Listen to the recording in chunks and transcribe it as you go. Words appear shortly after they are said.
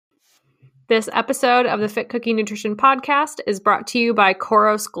This episode of the Fit Cookie Nutrition Podcast is brought to you by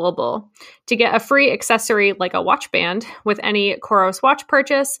Coros Global. To get a free accessory like a watch band with any Coros watch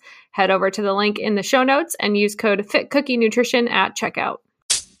purchase, head over to the link in the show notes and use code FitCookieNutrition at checkout.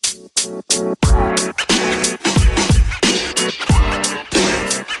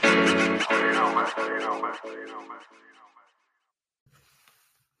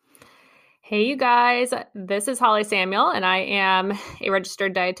 Hey, you guys, this is Holly Samuel, and I am a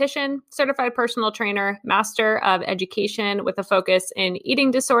registered dietitian, certified personal trainer, master of education with a focus in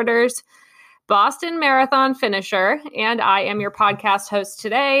eating disorders, Boston Marathon finisher, and I am your podcast host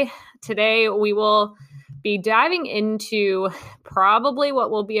today. Today, we will be diving into probably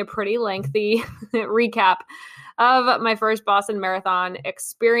what will be a pretty lengthy recap of my first Boston Marathon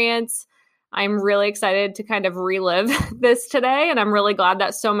experience. I'm really excited to kind of relive this today, and I'm really glad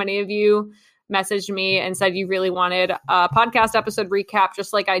that so many of you messaged me and said you really wanted a podcast episode recap,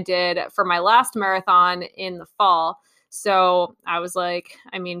 just like I did for my last marathon in the fall. So I was like,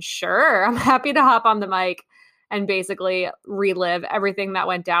 sure, I'm happy to hop on the mic and basically relive everything that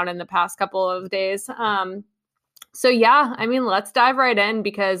went down in the past couple of days. Let's dive right in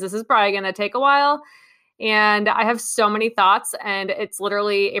because this is probably going to take a while. And I have so many thoughts, and it's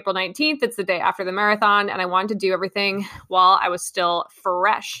literally April 19th. It's the day after the marathon, and I wanted to do everything while I was still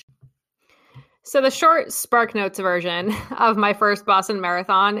fresh. So the short Spark Notes version of my first Boston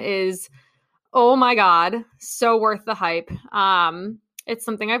Marathon is, oh my God, so worth the hype. It's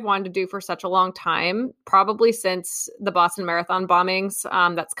something I've wanted to do for such a long time, probably since the Boston Marathon bombings.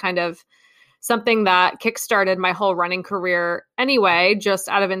 That's kind of something that kickstarted my whole running career anyway, just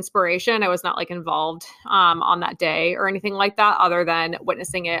out of inspiration. I was not involved on that day or anything like that, other than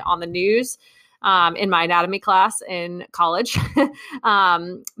witnessing it on the news in my anatomy class in college.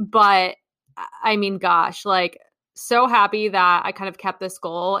 So happy that I kind of kept this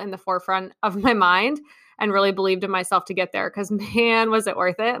goal in the forefront of my mind and really believed in myself to get there, because man, was it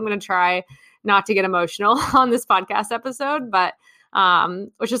worth it. I'm going to try not to get emotional on this podcast episode, but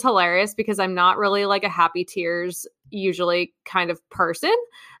which is hilarious because I'm not really a happy tears usually kind of person.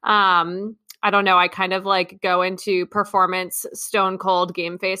 I don't know. I kind of go into performance stone cold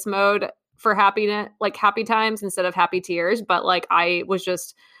game face mode for happiness, happy times instead of happy tears. But I was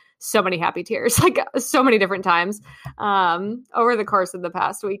just so many happy tears, so many different times over the course of the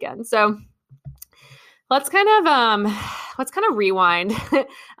past weekend. So let's kind of rewind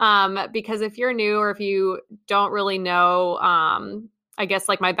because if you're new or if you don't really know,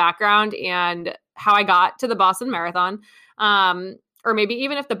 my background and how I got to the Boston Marathon, or maybe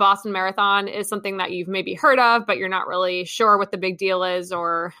even if the Boston Marathon is something that you've maybe heard of, but you're not really sure what the big deal is,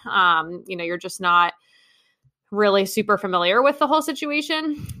 or, you're just not really super familiar with the whole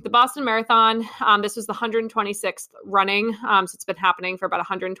situation. The Boston Marathon, this was the 126th running. So it's been happening for about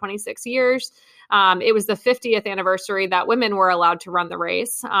 126 years. It was the 50th anniversary that women were allowed to run the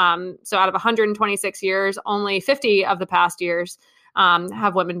race. So out of 126 years, only 50 of the past years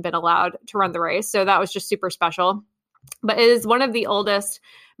have women been allowed to run the race. So that was just super special. But it is one of the oldest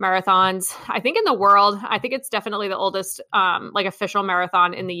marathons, I think, in the world. I think it's definitely the oldest official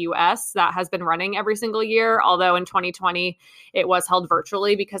marathon in the US that has been running every single year. Although in 2020, it was held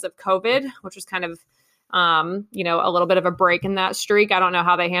virtually because of COVID, which was kind of, a little bit of a break in that streak. I don't know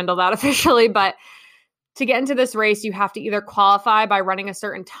how they handle that officially, but to get into this race, you have to either qualify by running a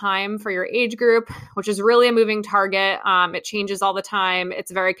certain time for your age group, which is really a moving target. It changes all the time.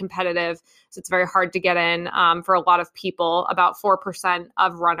 It's very competitive. So it's very hard to get in for a lot of people. About 4%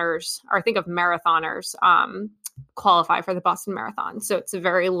 of runners, or I think of marathoners, qualify for the Boston Marathon. So it's a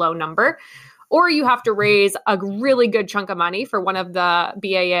very low number. Or you have to raise a really good chunk of money for one of the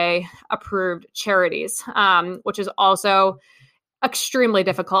BAA approved charities, which is also extremely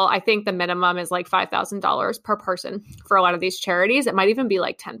difficult. I think the minimum is $5,000 per person for a lot of these charities. It might even be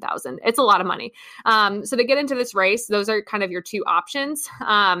 $10,000. It's a lot of money. So to get into this race, those are kind of your two options.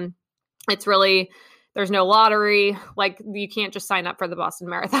 It's really, there's no lottery. You can't just sign up for the Boston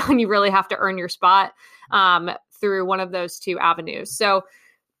Marathon. You really have to earn your spot through one of those two avenues. So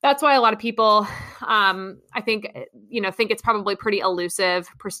that's why a lot of people, I think it's probably pretty elusive,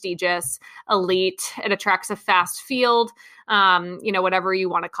 prestigious, elite. It attracts a fast field, whatever you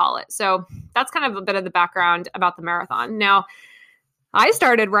want to call it. So that's kind of a bit of the background about the marathon. Now, I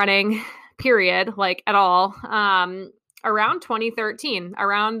started running, period, at all, around 2013,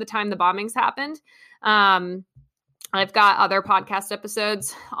 around the time the bombings happened. I've got other podcast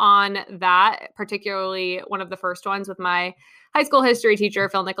episodes on that, particularly one of the first ones with my high school history teacher,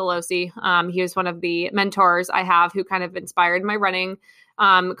 Phil Nicolosi. He was one of the mentors I have who kind of inspired my running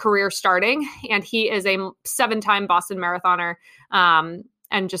career starting. And he is a 7-time Boston marathoner.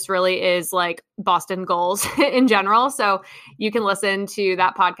 and just really is like Boston goals in general. So you can listen to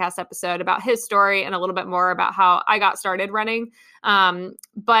that podcast episode about his story and a little bit more about how I got started running.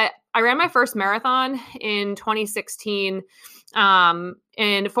 But I ran my first marathon in 2016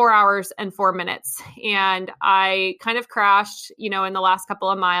 in 4 hours and 4 minutes. And I kind of crashed, in the last couple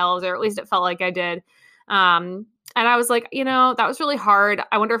of miles, or at least it felt like I did. And I was like, that was really hard.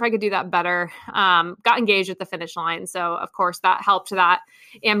 I wonder if I could do that better. Got engaged at the finish line. So of course that helped that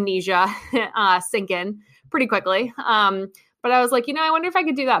amnesia sink in pretty quickly. But I was like, I wonder if I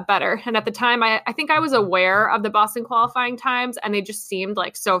could do that better. And at the time, I think I was aware of the Boston qualifying times, and they just seemed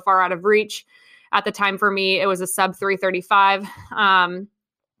like so far out of reach. At the time for me, it was a sub 3:35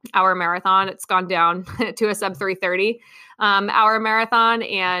 hour marathon. It's gone down to a sub 3:30 hour marathon.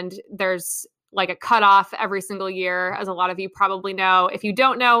 And there's like a cutoff every single year, as a lot of you probably know. If you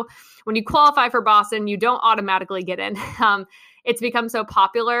don't know, when you qualify for Boston, you don't automatically get in. It's become so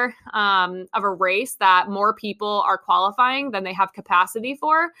popular of a race that more people are qualifying than they have capacity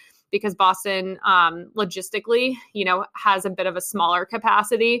for, because Boston logistically, has a bit of a smaller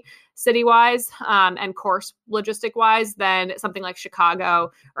capacity city-wise and course logistic-wise than something like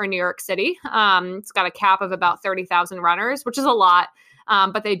Chicago or New York City. It's got a cap of about 30,000 runners, which is a lot.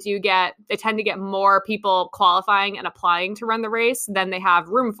 But they tend to get more people qualifying and applying to run the race than they have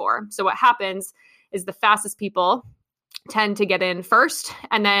room for. So what happens is the fastest people tend to get in first,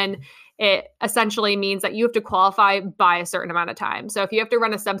 and then it essentially means that you have to qualify by a certain amount of time. So if you have to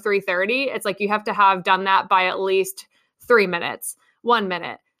run a sub 3:30, it's like you have to have done that by at least 3 minutes, 1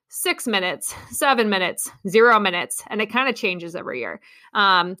 minute, 6 minutes, 7 minutes, 0 minutes, and it kind of changes every year.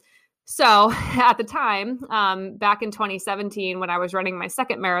 So at the time, back in 2017, when I was running my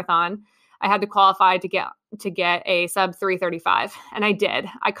second marathon, I had to qualify to get a sub 3:35, and I did.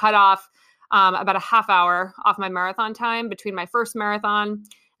 I cut off about a half hour off my marathon time between my first marathon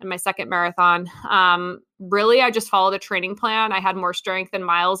and my second marathon. Really, I just followed a training plan. I had more strength and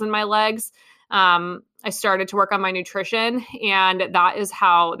miles in my legs. I started to work on my nutrition, and that is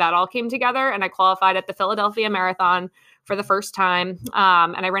how that all came together. And I qualified at the Philadelphia Marathon for the first time.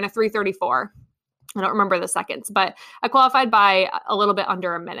 And I ran a 3:34. I don't remember the seconds, but I qualified by a little bit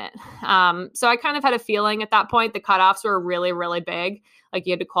under a minute. So I kind of had a feeling at that point, the cutoffs were really, really big. Like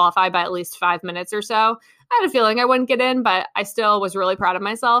you had to qualify by at least 5 minutes or so. I had a feeling I wouldn't get in, but I still was really proud of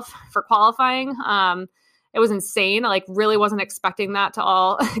myself for qualifying. It was insane. I like really wasn't expecting that to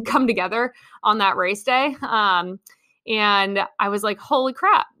all come together on that race day. And I was like, holy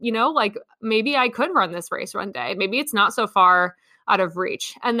crap, like maybe I could run this race one day. Maybe it's not so far out of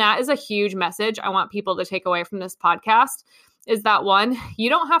reach. And that is a huge message I want people to take away from this podcast, is that one, you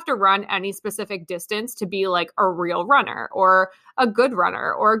don't have to run any specific distance to be like a real runner or a good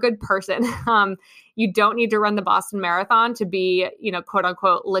runner or a good person. You don't need to run the Boston Marathon to be, quote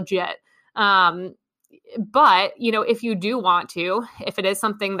unquote, legit. But, if you do want to, if it is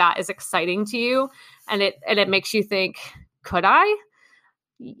something that is exciting to you and it makes you think, could I?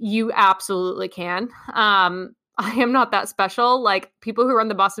 You absolutely can. I am not that special. Like people who run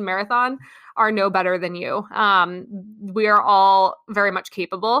the Boston Marathon are no better than you. We are all very much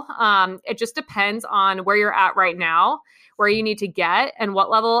capable. It just depends on where you're at right now, where you need to get, and what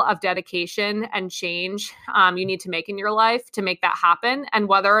level of dedication and change you need to make in your life to make that happen, and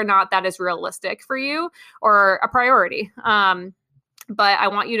whether or not that is realistic for you or a priority. But I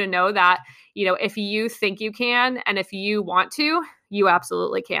want you to know that, if you think you can and if you want to, you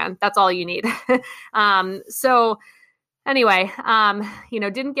absolutely can. That's all you need. So anyway,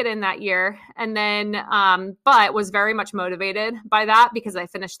 didn't get in that year, and then, but was very much motivated by that because I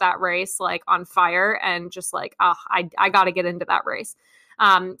finished that race like on fire and just like, I got to get into that race.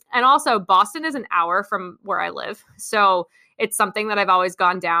 And also Boston is an hour from where I live. So it's something that I've always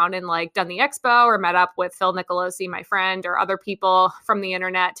gone down and like done the expo or met up with Phil Nicolosi, my friend, or other people from the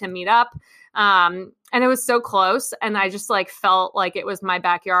internet to meet up. And it was so close. And I just like felt like it was my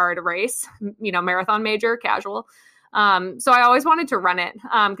backyard race, marathon major, casual. So I always wanted to run it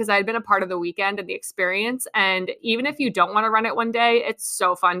because I had been a part of the weekend and the experience. And even if you don't want to run it one day, it's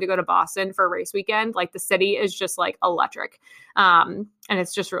so fun to go to Boston for race weekend. Like the city is just like electric. And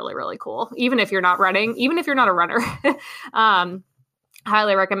it's just really, really cool. Even if you're not running, even if you're not a runner,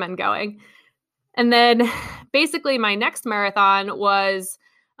 highly recommend going. And then basically my next marathon was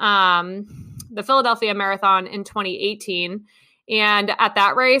the Philadelphia Marathon in 2018. And at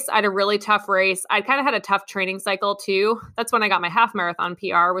that race, I had a really tough race. I kind of had a tough training cycle too. That's when I got my half marathon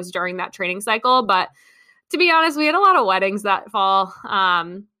PR, was during that training cycle. But to be honest, we had a lot of weddings that fall,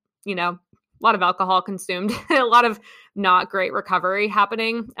 a lot of alcohol consumed, a lot of not great recovery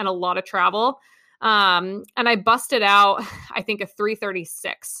happening, and a lot of travel. And I busted out, I think, a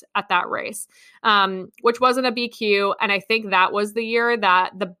 3:36 at that race, which wasn't a BQ. And I think that was the year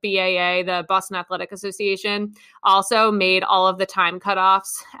that the BAA, the Boston Athletic Association, also made all of the time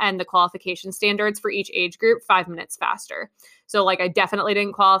cutoffs and the qualification standards for each age group 5 minutes faster. So like I definitely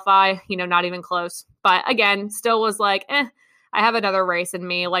didn't qualify, not even close. But again, still was like, I have another race in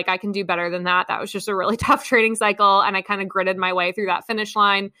me. Like I can do better than that. That was just a really tough training cycle. And I kind of gritted my way through that finish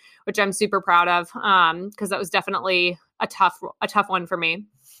line, which I'm super proud of, because that was definitely a tough one for me.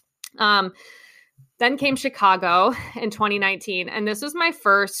 Then came Chicago in 2019. And this was my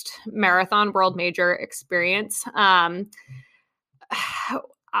first marathon world major experience.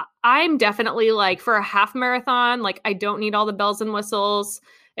 I'm definitely like for a half marathon, like I don't need all the bells and whistles.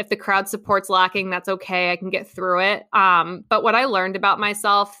 If the crowd support's lacking, that's okay. I can get through it. But what I learned about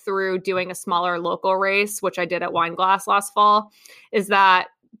myself through doing a smaller local race, which I did at Wineglass last fall, is that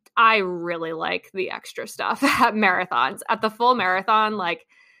I really like the extra stuff at marathons. At the full marathon, like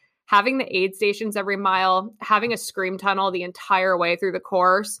having the aid stations every mile, having a scream tunnel the entire way through the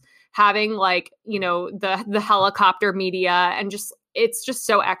course, having like, the helicopter media and just it's just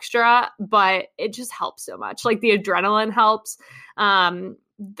so extra, but it just helps so much. Like the adrenaline helps.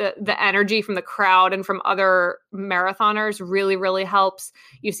 The energy from the crowd and from other marathoners really, really helps.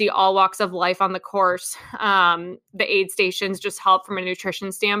 You see all walks of life on the course. The aid stations just help from a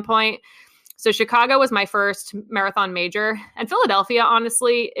nutrition standpoint. So Chicago was my first marathon major, and Philadelphia,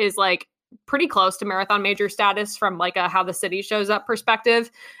 honestly, is like pretty close to marathon major status from like a how the city shows up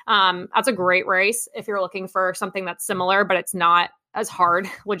perspective. That's a great race if you're looking for something that's similar, but it's not as hard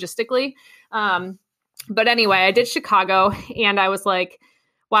logistically. But anyway, I did Chicago and I was like,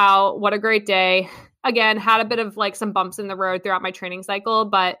 wow, what a great day. Again, had a bit of like some bumps in the road throughout my training cycle,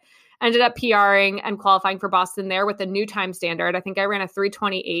 but ended up PRing and qualifying for Boston there with a new time standard. I think I ran a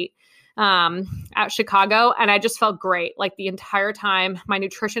 3:28 at Chicago, and I just felt great. Like the entire time, my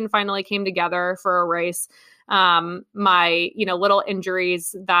nutrition finally came together for a race. My, little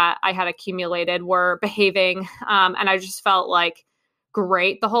injuries that I had accumulated were behaving. And I just felt like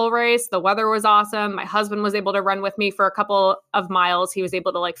great the whole race. The weather was awesome. My husband was able to run with me for a couple of miles. He was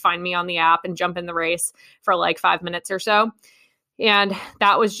able to like find me on the app and jump in the race for like 5 minutes or so. And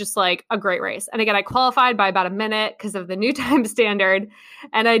that was just like a great race. And again, I qualified by about a minute because of the new time standard,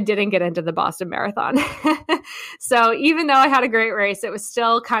 and I didn't get into the Boston Marathon. So even though I had a great race, it was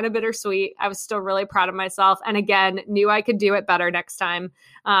still kind of bittersweet. I was still really proud of myself. And again, knew I could do it better next time.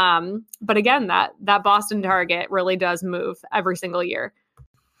 But again, that Boston target really does move every single year.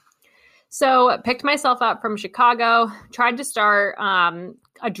 So picked myself up from Chicago, tried to start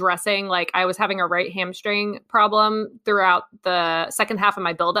addressing, like I was having a right hamstring problem throughout the second half of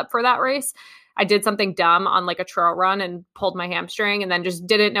my buildup for that race. I did something dumb on like a trail run and pulled my hamstring and then just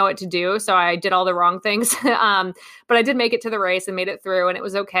didn't know what to do. So I did all the wrong things. But I did make it to the race and made it through, and it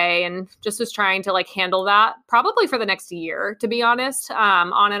was okay. And just was trying to like handle that probably for the next year, to be honest,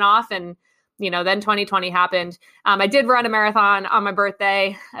 on and off. And then 2020 happened. I did run a marathon on my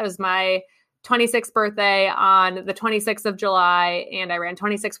birthday. It was my 26th birthday on the 26th of July, and I ran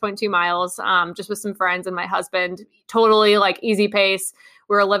 26.2 miles just with some friends and my husband. Totally like easy pace.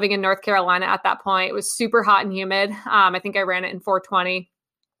 We were living in North Carolina at that point. It was super hot and humid. I think I ran it in 4:20.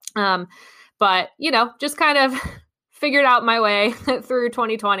 But, just kind of figured out my way through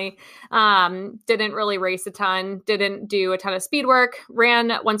 2020. Didn't really race a ton, didn't do a ton of speed work,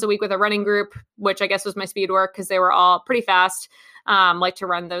 ran once a week with a running group, which I guess was my speed work because they were all pretty fast. Like to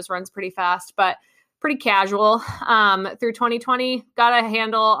run those runs pretty fast, but pretty casual. Through 2020, got a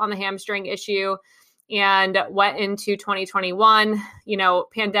handle on the hamstring issue and went into 2021,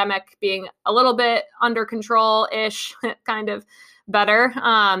 pandemic being a little bit under control-ish, kind of better.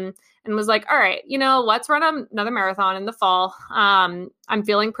 And was like, all right, let's run another marathon in the fall. I'm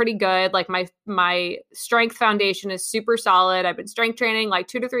feeling pretty good. Like my strength foundation is super solid. I've been strength training like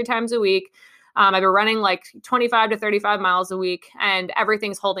 2 to 3 times a week. I've been running like 25 to 35 miles a week, and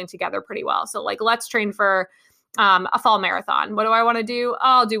everything's holding together pretty well. So like, let's train for a fall marathon. What do I want to do?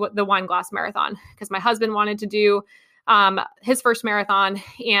 I'll do the Wineglass Marathon because my husband wanted to do his first marathon,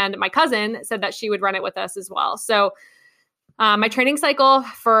 and my cousin said that she would run it with us as well. So my training cycle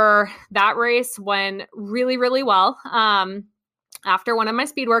for that race went really, really well. After one of my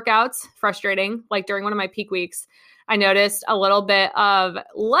speed workouts, frustrating, like during one of my peak weeks, I noticed a little bit of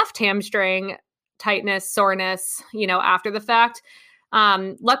left hamstring tightness, soreness, after the fact.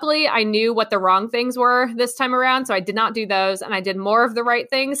 Luckily, I knew what the wrong things were this time around, so I did not do those, and I did more of the right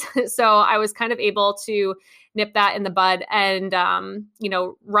things. So I was kind of able to nip that in the bud and,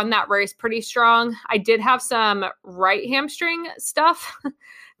 run that race pretty strong. I did have some right hamstring stuff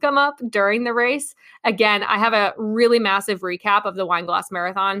come up during the race. Again, I have a really massive recap of the Wineglass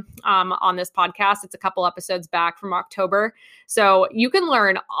Marathon on this podcast. It's a couple episodes back from October. So you can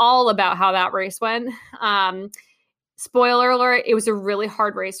learn all about how that race went. Spoiler alert, it was a really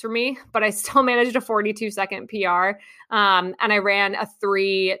hard race for me, but I still managed a 42-second PR, and I ran a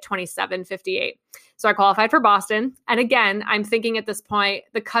 3:27:58. So I qualified for Boston. And again, I'm thinking at this point,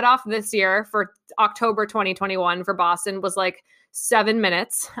 the cutoff this year for October 2021 for Boston was like 7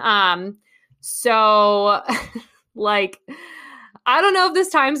 minutes. So like, I don't know if this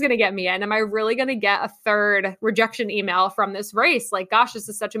time's going to get me in. Am I really going to get a third rejection email from this race? Like, gosh, this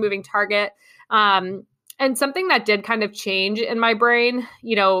is such a moving target. And something that did kind of change in my brain,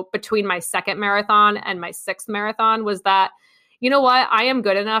 between my second marathon and my sixth marathon was that, you know what, I am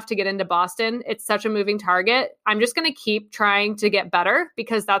good enough to get into Boston. It's such a moving target. I'm just going to keep trying to get better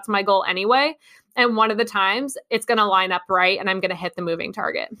because that's my goal anyway. And one of the times it's going to line up right and I'm going to hit the moving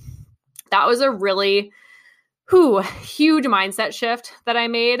target. That was a really huge mindset shift that I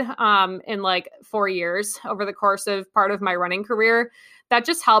made in like 4 years over the course of part of my running career. That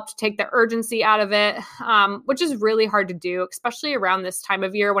just helped take the urgency out of it, which is really hard to do, especially around this time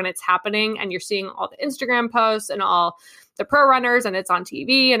of year when it's happening and you're seeing all the Instagram posts and all the pro runners and it's on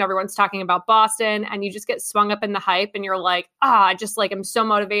TV and everyone's talking about Boston and you just get swung up in the hype and you're like, I just like, I'm so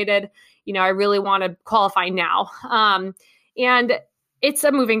motivated. I really want to qualify now. And it's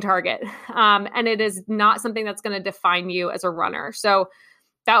a moving target. And it is not something that's going to define you as a runner. So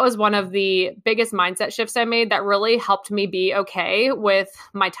that was one of the biggest mindset shifts I made that really helped me be okay with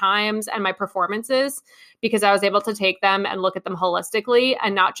my times and my performances because I was able to take them and look at them holistically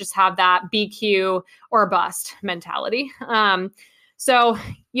and not just have that BQ or bust mentality. So,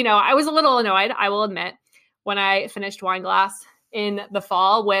 I was a little annoyed, I will admit, when I finished Wineglass in the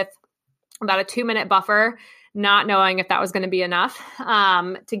fall with about a 2-minute buffer, not knowing if that was going to be enough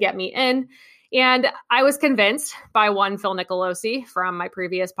to get me in. And I was convinced by one Phil Nicolosi from my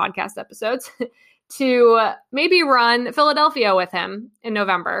previous podcast episodes to maybe run Philadelphia with him in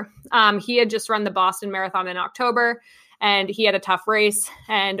November. He had just run the Boston Marathon in October and he had a tough race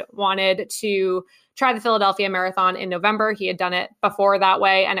and wanted to try the Philadelphia Marathon in November. He had done it before that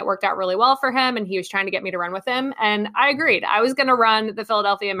way and it worked out really well for him. And he was trying to get me to run with him. And I agreed. I was going to run the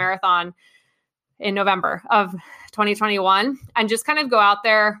Philadelphia Marathon in November of 2021 and just kind of go out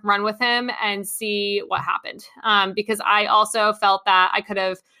there, run with him and see what happened. Because I also felt that I could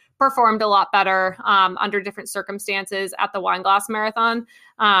have performed a lot better under different circumstances at the Wineglass Marathon.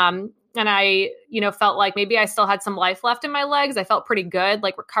 And I, felt like maybe I still had some life left in my legs. I felt pretty good,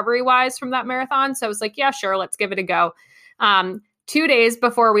 like recovery wise from that marathon. So I was like, yeah, sure. Let's give it a go. 2 days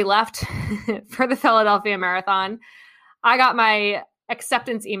before we left for the Philadelphia Marathon, I got my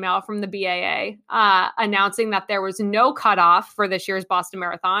acceptance email from the BAA announcing that there was no cutoff for this year's Boston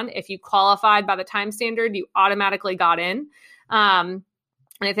Marathon. If you qualified by the time standard, you automatically got in. And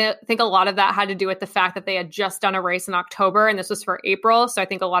I think a lot of that had to do with the fact that they had just done a race in October and this was for April. So I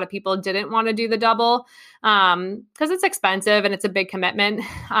think a lot of people didn't want to do the double because it's expensive and it's a big commitment,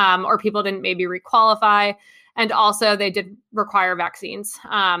 or people didn't maybe requalify. And also they did require vaccines.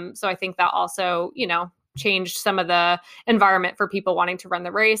 So I think that also, changed some of the environment for people wanting to run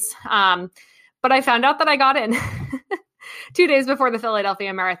the race. But I found out that I got in 2 days before the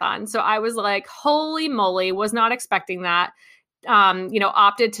Philadelphia Marathon. So I was like, holy moly, was not expecting that.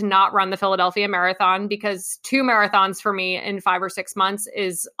 Opted to not run the Philadelphia Marathon because 2 marathons for me in 5 or 6 months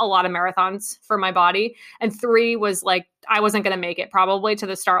is a lot of marathons for my body. And 3 was like, I wasn't going to make it probably to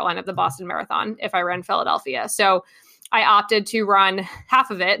the start line of the Boston Marathon if I ran Philadelphia. So I opted to run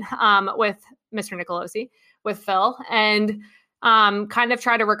half of it with Mr. Nicolosi, with Phil, and kind of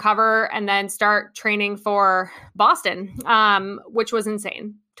try to recover and then start training for Boston, which was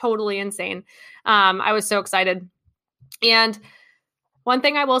insane, totally insane. I was so excited. And one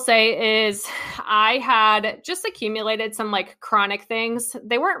thing I will say is I had just accumulated some like chronic things.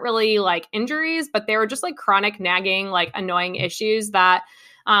 They weren't really like injuries, but they were just like chronic nagging, like annoying issues that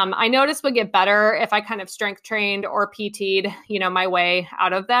I noticed would get better if I kind of strength trained or PT'd, my way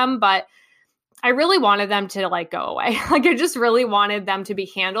out of them. But I really wanted them to like go away. Like I just really wanted them to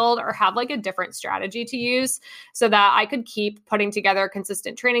be handled or have like a different strategy to use so that I could keep putting together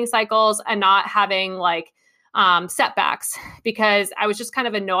consistent training cycles and not having like setbacks, because I was just kind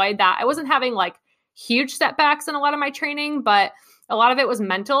of annoyed that I wasn't having like huge setbacks in a lot of my training, but a lot of it was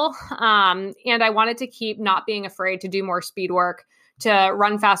mental. And I wanted to keep not being afraid to do more speed work, to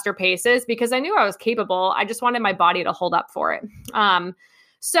run faster paces because I knew I was capable. I just wanted my body to hold up for it.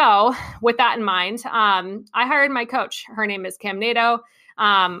 So with that in mind, I hired my coach. Her name is Cam Nato.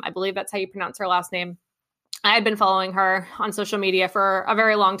 I believe that's how you pronounce her last name. I had been following her on social media for a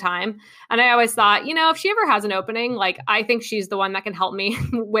very long time. And I always thought, if she ever has an opening, like, I think she's the one that can help me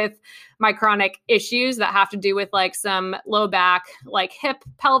with my chronic issues that have to do with like some low back, like hip,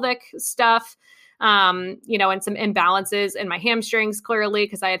 pelvic stuff, and some imbalances in my hamstrings, clearly,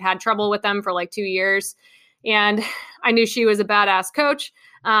 because I had trouble with them for like 2 years. And I knew she was a badass coach.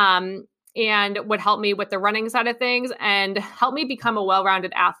 And would help me with the running side of things and help me become a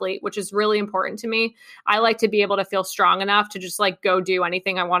well-rounded athlete, which is really important to me. I like to be able to feel strong enough to just like go do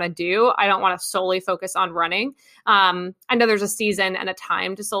anything I want to do. I don't want to solely focus on running. I know there's a season and a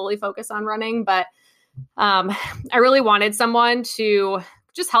time to solely focus on running, but I really wanted someone to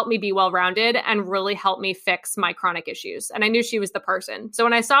just help me be well-rounded and really help me fix my chronic issues. And I knew she was the person. So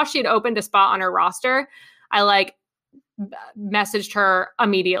when I saw she had opened a spot on her roster, I messaged her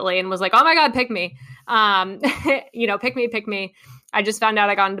immediately and was like, oh my God, pick me. Pick me. I just found out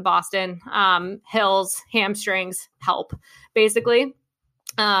I got into Boston, hills, hamstrings, help, basically.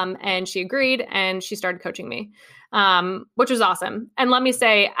 And she agreed and she started coaching me, which was awesome. And let me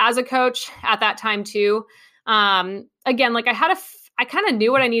say, as a coach at that time too, again, like I kind of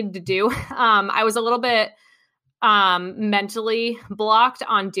knew what I needed to do. I was a little bit mentally blocked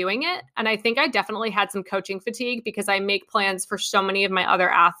on doing it. And I think I definitely had some coaching fatigue because I make plans for so many of my other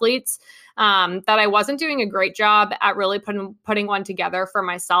athletes that I wasn't doing a great job at really putting one together for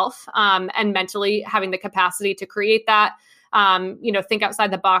myself, and mentally having the capacity to create that, think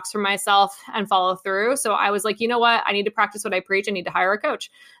outside the box for myself and follow through. So I was like, you know what? I need to practice what I preach. I need to hire a coach,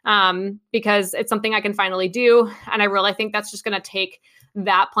 because it's something I can finally do. And I really think that's just going to take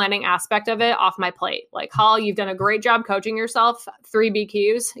that planning aspect of it off my plate. Like, Hall, you've done a great job coaching yourself, 3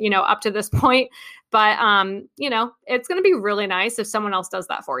 BQs, up to this point. But, it's going to be really nice if someone else does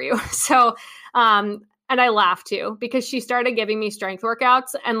that for you. So, and I laughed too, because she started giving me strength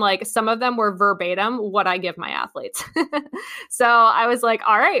workouts and like some of them were verbatim what I give my athletes. So I was like,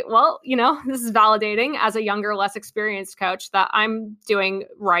 all right, well, this is validating as a younger, less experienced coach that I'm doing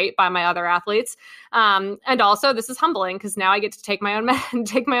right by my other athletes. And also this is humbling because now I get to take my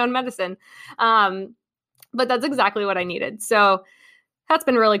own medicine. But that's exactly what I needed. So that's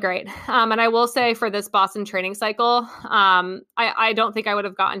been really great. And I will say for this Boston training cycle, I don't think I would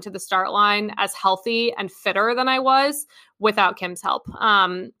have gotten to the start line as healthy and fitter than I was without Kim's help.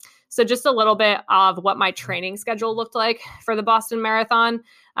 So just a little bit of what my training schedule looked like for the Boston Marathon,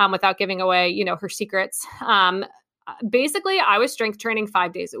 without giving away, her secrets. Basically, I was strength training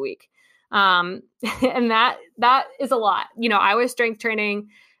 5 days a week. And that is a lot. I was strength training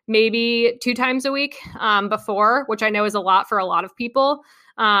maybe 2 times a week before, which I know is a lot for a lot of people.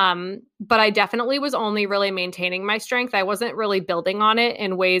 But I definitely was only really maintaining my strength. I wasn't really building on it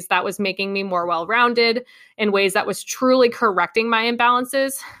in ways that was making me more well-rounded, in ways that was truly correcting my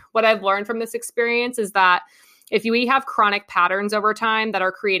imbalances. What I've learned from this experience is that if we have chronic patterns over time that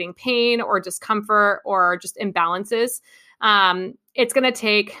are creating pain or discomfort or just imbalances, it's going to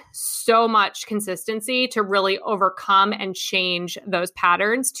take so much consistency to really overcome and change those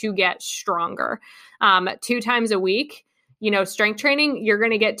patterns to get stronger. 2 times a week, strength training, you're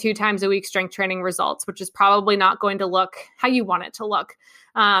going to get 2 times a week strength training results, which is probably not going to look how you want it to look.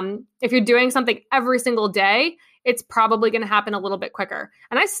 If you're doing something every single day, it's probably going to happen a little bit quicker.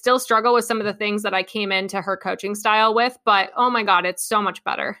 And I still struggle with some of the things that I came into her coaching style with, but oh my God, it's so much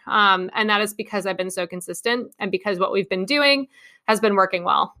better. And that is because I've been so consistent and because what we've been doing has been working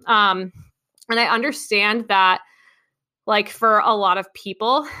well. And I understand that, like, for a lot of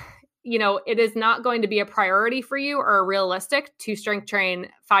people, it is not going to be a priority for you or realistic to strength train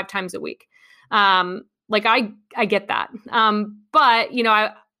 5 times a week. I get that. But,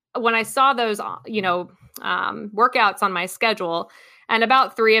 when I saw those, workouts on my schedule, and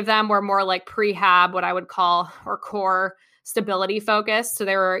about 3 of them were more like prehab, what I would call, or core stability focused. So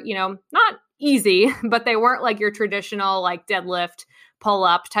they were, not easy, but they weren't like your traditional like deadlift, pull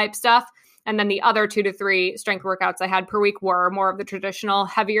up type stuff. And then the other 2 to 3 strength workouts I had per week were more of the traditional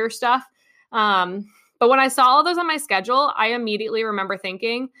heavier stuff. But when I saw all those on my schedule, I immediately remember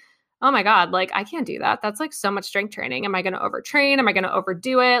thinking, oh my God, like I can't do that. That's like so much strength training. Am I going to overtrain? Am I going to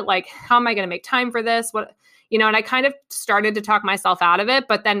overdo it? Like, how am I going to make time for this? And I kind of started to talk myself out of it,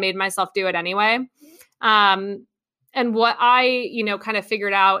 but then made myself do it anyway. And what I, kind of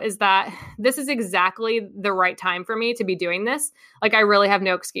figured out is that this is exactly the right time for me to be doing this. Like, I really have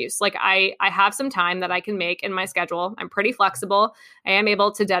no excuse. Like, I have some time that I can make in my schedule. I'm pretty flexible. I am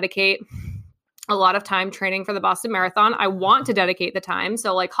able to dedicate a lot of time training for the Boston Marathon. I want to dedicate the time.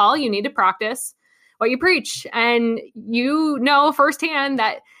 So like, Hall, you need to practice what you preach. And firsthand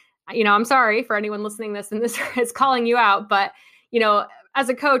that, I'm sorry for anyone listening to this and this is calling you out, but as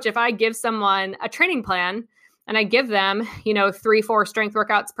a coach, if I give someone a training plan and I give them, 3-4 strength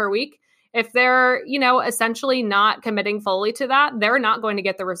workouts per week, if they're, essentially not committing fully to that, they're not going to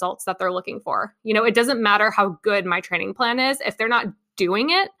get the results that they're looking for. It doesn't matter how good my training plan is. If they're not doing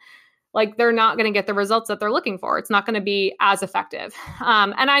it, like they're not going to get the results that they're looking for. It's not going to be as effective.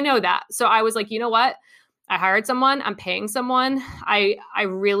 And I know that. So I was like, you know what? I hired someone, I'm paying someone. I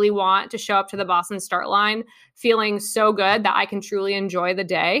really want to show up to the Boston start line feeling so good that I can truly enjoy the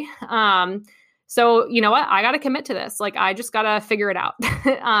day. So you know what? I got to commit to this. Like, I just got to figure it out.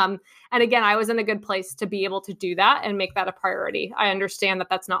 And again, I was in a good place to be able to do that and make that a priority. I understand that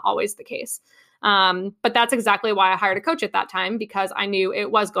that's not always the case. But that's exactly why I hired a coach at that time, because I knew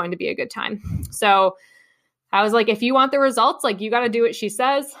it was going to be a good time. So I was like, if you want the results, like, you got to do what she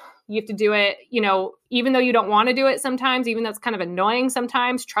says. You have to do it, even though you don't want to do it sometimes, even though it's kind of annoying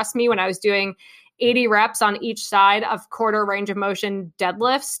sometimes. Trust me, when I was doing 80 reps on each side of quarter range of motion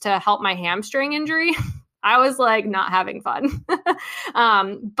deadlifts to help my hamstring injury, I was like not having fun,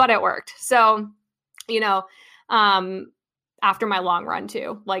 but it worked. So, after my long run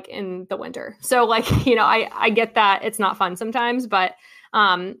too, like in the winter. So like, I get that it's not fun sometimes, but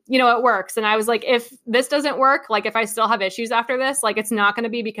it works. And I was like, if this doesn't work, like if I still have issues after this, like it's not going to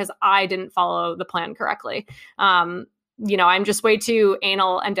be because I didn't follow the plan correctly. I'm just way too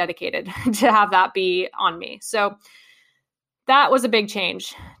anal and dedicated to have that be on me. So that was a big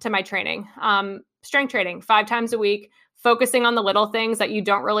change to my training. Strength training 5 times a week, focusing on the little things that you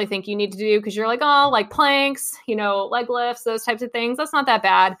don't really think you need to do because you're like, oh, like planks, leg lifts, those types of things. That's not that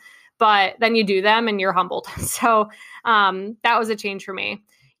bad. But then you do them and you're humbled. So that was a change for me.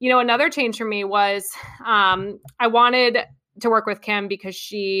 Another change for me was I wanted to work with Kim because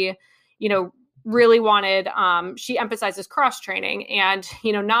she, really wanted, she emphasizes cross training and,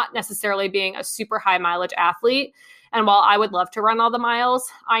 not necessarily being a super high mileage athlete. And while I would love to run all the miles,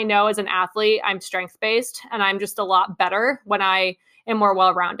 I know as an athlete, I'm strength-based and I'm just a lot better when I am more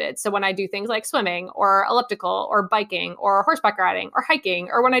well-rounded. So when I do things like swimming or elliptical or biking or horseback riding or hiking,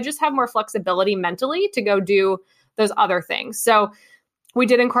 or when I just have more flexibility mentally to go do those other things. So we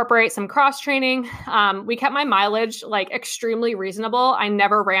did incorporate some cross training. We kept my mileage like extremely reasonable. I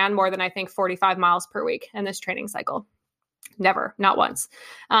never ran more than I think 45 miles per week in this training cycle. Never, not once.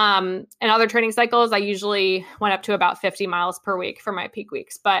 In other training cycles, I usually went up to about 50 miles per week for my peak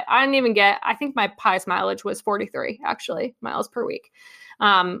weeks, but I didn't even I think my highest mileage was 43 actually miles per week.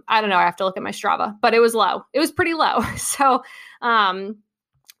 I don't know. I have to look at my Strava, but it was low. It was pretty low. So, and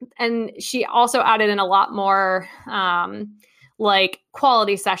she also added in a lot more, like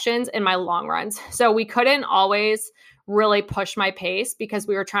quality sessions in my long runs. So we couldn't always really push my pace because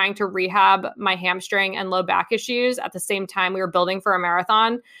we were trying to rehab my hamstring and low back issues at the same time we were building for a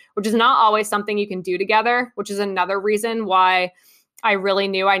marathon, which is not always something you can do together, which is another reason why I really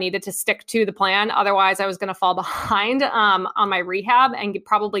knew I needed to stick to the plan. Otherwise, I was going to fall behind on my rehab and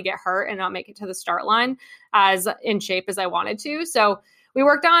probably get hurt and not make it to the start line as in shape as I wanted to. So we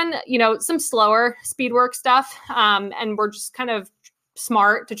worked on, some slower speed work stuff. And we're just kind of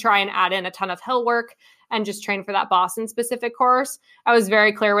smart to try and add in a ton of hill work and just train for that Boston specific course. I was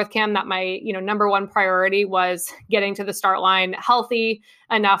very clear with Kim that my, number one priority was getting to the start line healthy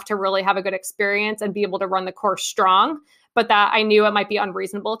enough to really have a good experience and be able to run the course strong, but that I knew it might be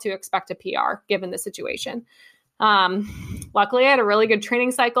unreasonable to expect a PR given the situation. Luckily, I had a really good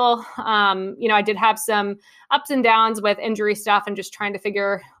training cycle. I did have some ups and downs with injury stuff and just trying to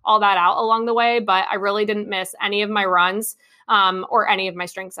figure all that out along the way, but I really didn't miss any of my runs or any of my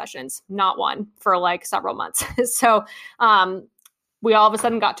strength sessions, not one for like several months. So we all of a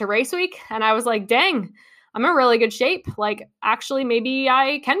sudden got to race week and I was like, dang, I'm in really good shape. Like, actually, maybe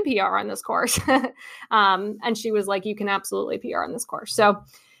I can PR on this course. And she was like, you can absolutely PR on this course. So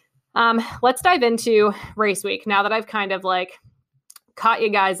let's dive into race week now that I've kind of like caught you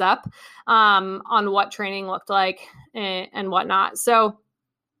guys up on what training looked like and whatnot. So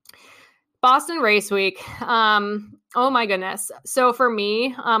Boston race week. Oh my goodness. So for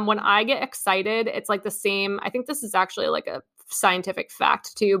me, when I get excited, it's like the same. I think this is actually like a scientific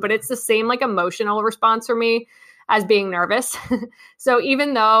fact too, but it's the same like emotional response for me as being nervous. So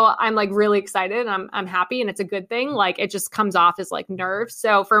even though I'm like really excited and I'm happy and it's a good thing, like it just comes off as like nerves.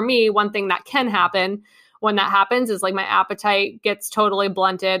 So for me, one thing that can happen when that happens is like my appetite gets totally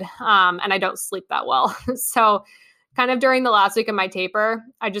blunted and I don't sleep that well. So kind of during the last week of my taper,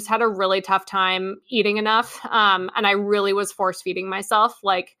 I just had a really tough time eating enough. And I really was force feeding myself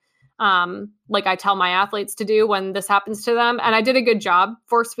like I tell my athletes to do when this happens to them. And I did a good job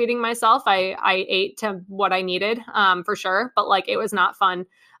force feeding myself. I ate to what I needed for sure. But like, it was not fun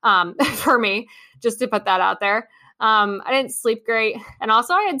for me, just to put that out there. I didn't sleep great. And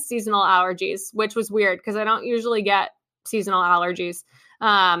also I had seasonal allergies, which was weird because I don't usually get seasonal allergies.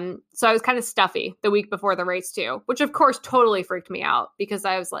 So I was kind of stuffy the week before the race too, which of course totally freaked me out because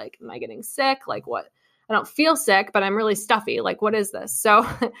I was like, am I getting sick? Like what? I don't feel sick, but I'm really stuffy. Like, what is this? So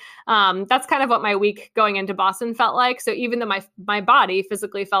that's kind of what my week going into Boston felt like. So even though my body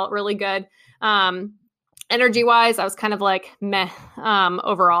physically felt really good, energy wise, I was kind of like meh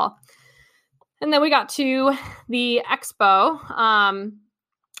overall. And then we got to the expo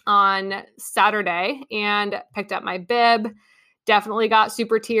on Saturday and picked up my bib. Definitely got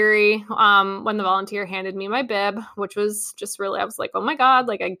super teary when the volunteer handed me my bib, which was just really, I was like, oh my God,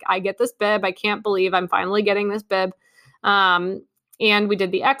 like I get this bib. I can't believe I'm finally getting this bib. And we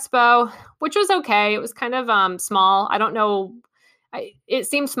did the expo, which was okay. It was kind of small. I don't know. It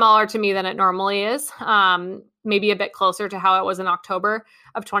seemed smaller to me than it normally is. Maybe a bit closer to how it was in October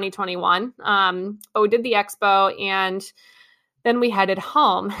of 2021. But we did the expo and then we headed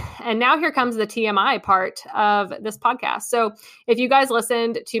home. And now here comes the TMI part of this podcast. So if you guys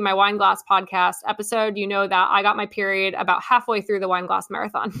listened to my Wine Glass podcast episode, you know that I got my period about halfway through the Wine Glass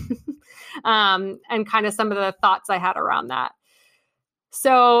Marathon and kind of some of the thoughts I had around that.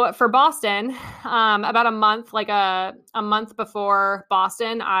 So for Boston, about a month, like a month before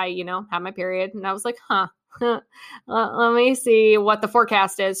Boston, I, had my period and I was like, let me see what the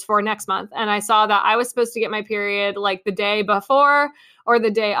forecast is for next month. And I saw that I was supposed to get my period like the day before or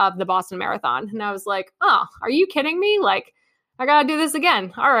the day of the Boston Marathon. And I was like, oh, are you kidding me? Like, I got to do this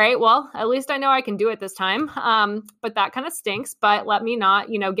again. All right, well, at least I know I can do it this time. But that kind of stinks, but let me not,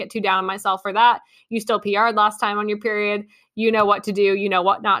 get too down on myself for that. You still PR'd last time on your period. You know what to do. You know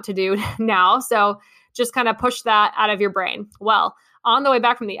what not to do now. So just kind of push that out of your brain. Well, on the way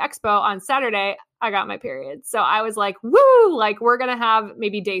back from the expo on Saturday, I got my period. So I was like, woo, like we're going to have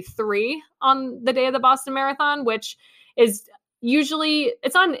maybe day 3 on the day of the Boston Marathon, which is usually,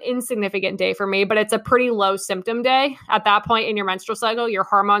 it's not an insignificant day for me, but it's a pretty low symptom day. At that point in your menstrual cycle, your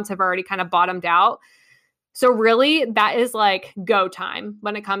hormones have already kind of bottomed out. So really that is like go time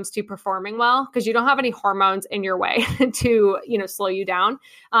when it comes to performing well, because you don't have any hormones in your way to, slow you down.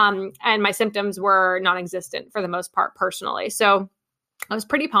 And my symptoms were non-existent for the most part personally. So I was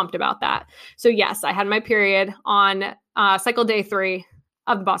pretty pumped about that. So yes, I had my period on cycle day 3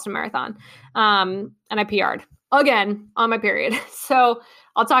 of the Boston Marathon. And I PR'd again on my period. So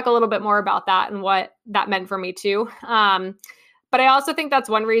I'll talk a little bit more about that and what that meant for me too. But I also think that's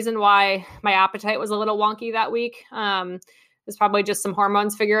one reason why my appetite was a little wonky that week. It's probably just some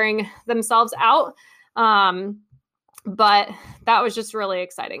hormones figuring themselves out. But that was just really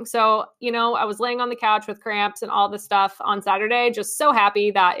exciting. So, I was laying on the couch with cramps and all this stuff on Saturday, just so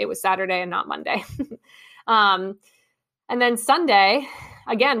happy that it was Saturday and not Monday. And then Sunday,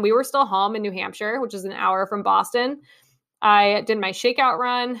 again, we were still home in New Hampshire, which is an hour from Boston. I did my shakeout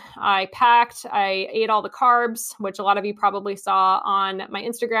run. I packed. I ate all the carbs, which a lot of you probably saw on my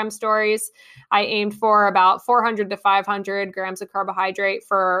Instagram stories. I aimed for about 400 to 500 grams of carbohydrate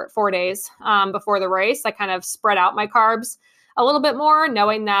for 4 days before the race. I kind of spread out my carbs a little bit more,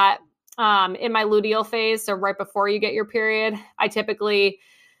 knowing that in my luteal phase, so right before you get your period, I typically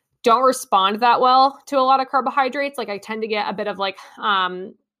don't respond that well to a lot of carbohydrates. Like I tend to get a bit of like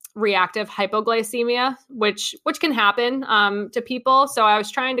reactive hypoglycemia, which can happen to people. So I was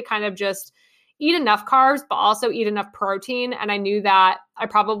trying to kind of just eat enough carbs, but also eat enough protein. And I knew that I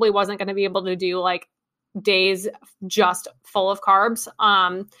probably wasn't going to be able to do like days just full of carbs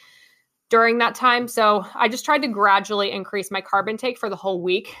during that time. So I just tried to gradually increase my carb intake for the whole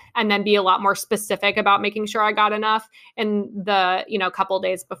week and then be a lot more specific about making sure I got enough in the, couple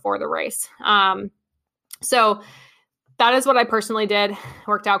days before the race. So that is what I personally did.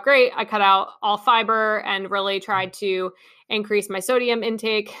 Worked out great. I cut out all fiber and really tried to increase my sodium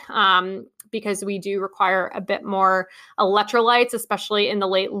intake because we do require a bit more electrolytes, especially in the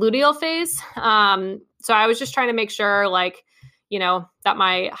late luteal phase. So I was just trying to make sure that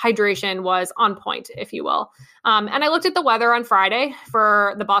my hydration was on point, if you will. And I looked at the weather on Friday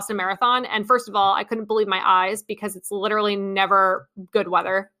for the Boston Marathon. And first of all, I couldn't believe my eyes because it's literally never good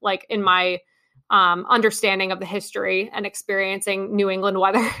weather, like in my understanding of the history and experiencing New England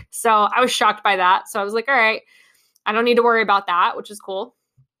weather. So I was shocked by that. So I was like, all right, I don't need to worry about that, which is cool.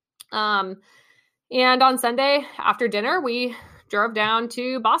 And on Sunday after dinner, we drove down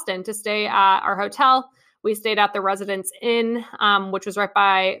to Boston to stay at our hotel. We stayed at the Residence Inn, which was right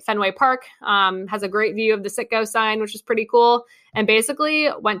by Fenway Park, has a great view of the Citgo sign, which is pretty cool, and basically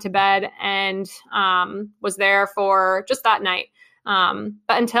went to bed and was there for just that night.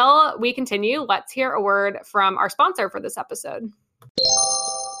 But until we continue, let's hear a word from our sponsor for this episode.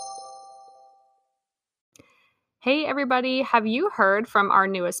 Hey, everybody. Have you heard from our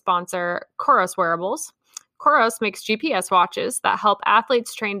newest sponsor, Koros Wearables? Koros makes GPS watches that help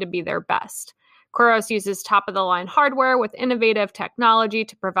athletes train to be their best. Koros uses top of the line hardware with innovative technology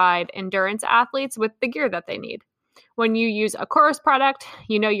to provide endurance athletes with the gear that they need. When you use a Koros product,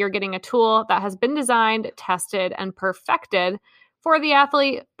 you know you're getting a tool that has been designed, tested, and perfected for the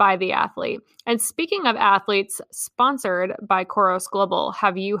athlete by the athlete. And speaking of athletes sponsored by Koros Global,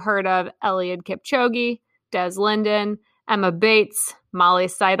 have you heard of Eliud Kipchoge, Des Linden, Emma Bates, Molly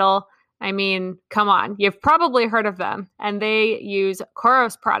Seidel? I mean, come on, you've probably heard of them, and they use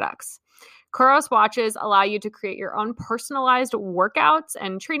Koros products. Koros watches allow you to create your own personalized workouts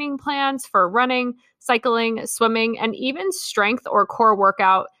and training plans for running, cycling, swimming, and even strength or core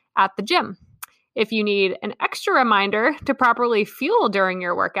workout at the gym. If you need an extra reminder to properly fuel during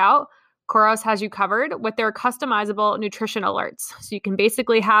your workout, Koros has you covered with their customizable nutrition alerts. So you can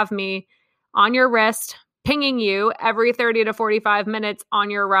basically have me on your wrist, pinging you every 30 to 45 minutes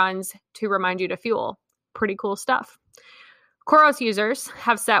on your runs to remind you to fuel. Pretty cool stuff. Koros users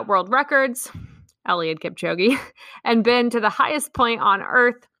have set world records, Eliud Kipchoge, and been to the highest point on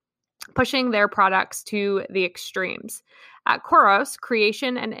Earth, pushing their products to the extremes. At Koros,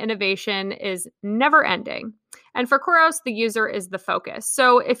 creation and innovation is never ending. And for Koros, the user is the focus.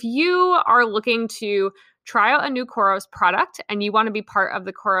 So if you are looking to try out a new Koros product and you want to be part of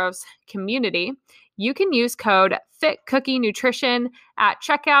the Koros community, you can use code FitCookieNutrition at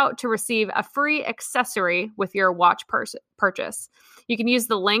checkout to receive a free accessory with your watch purchase. You can use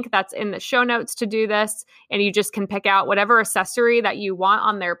the link that's in the show notes to do this, and you just can pick out whatever accessory that you want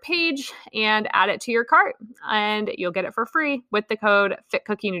on their page and add it to your cart, and you'll get it for free with the code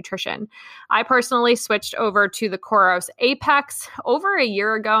FitCookieNutrition. I personally switched over to the Koros Apex over a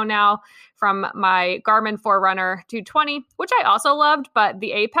year ago now from my Garmin Forerunner 220, which I also loved, but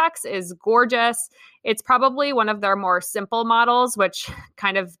the Apex is gorgeous. It's probably one of their more simple models, which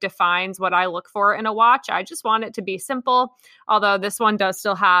kind of defines what I look for in a watch. I just want it to be simple, although this one does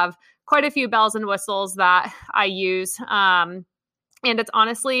still have quite a few bells and whistles that I use. And it's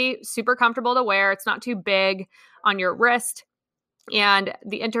honestly super comfortable to wear. It's not too big on your wrist. And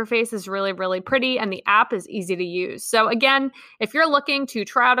the interface is really, really pretty, and the app is easy to use. So again, if you're looking to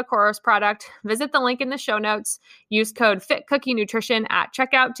try out a Koros product, visit the link in the show notes. Use code FitCookieNutrition at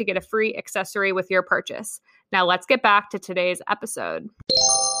checkout to get a free accessory with your purchase. Now let's get back to today's episode.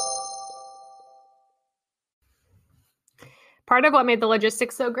 Part of what made the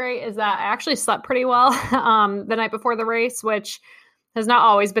logistics so great is that I actually slept pretty well the night before the race, which has not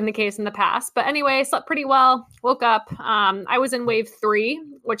always been the case in the past. But anyway, slept pretty well, woke up. I was in wave 3,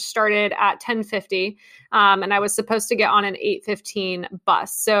 which started at 10:50, and I was supposed to get on an 8:15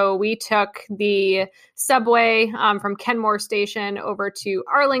 bus. So we took the subway from Kenmore Station over to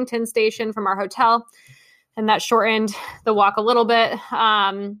Arlington Station from our hotel, and that shortened the walk a little bit.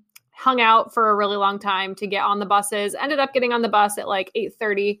 Hung out for a really long time to get on the buses. Ended up getting on the bus at like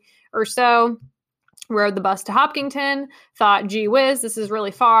 8:30 or so. Rode the bus to Hopkinton, thought, gee whiz, this is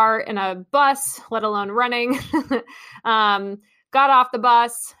really far in a bus, let alone running. Got off the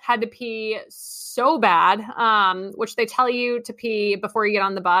bus, had to pee so bad, which they tell you to pee before you get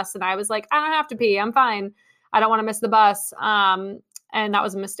on the bus. And I was like, I don't have to pee. I'm fine. I don't want to miss the bus. And that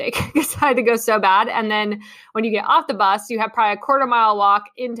was a mistake because I had to go so bad. And then when you get off the bus, you have probably a 1/4 mile walk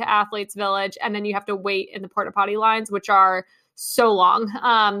into Athletes Village. And then you have to wait in the porta potty lines, which are so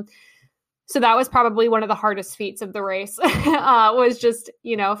long. So that was probably one of the hardest feats of the race, was just,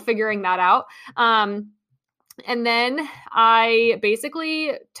 figuring that out. And then I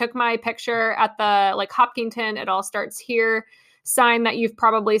basically took my picture at the Hopkinton, it all starts here sign that you've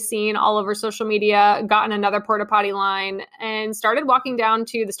probably seen all over social media, gotten another porta potty line, and started walking down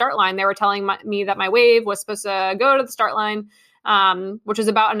to the start line. They were telling me that my wave was supposed to go to the start line, which is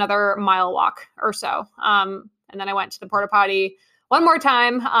about another mile walk or so. And then I went to the porta potty one more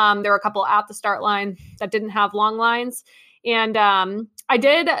time. There were a couple at the start line that didn't have long lines. And I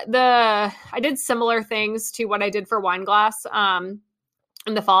did similar things to what I did for Wineglass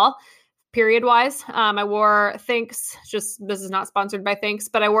in the fall, period wise. I wore Thinx, this is not sponsored by Thinx,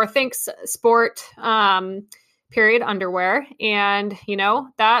 but I wore Thinx Sport period underwear. And,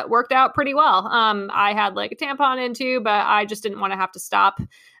 that worked out pretty well. I had a tampon in too, but I just didn't want to have to stop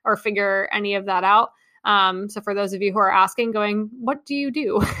or figure any of that out. So for those of you who are asking, going, what do you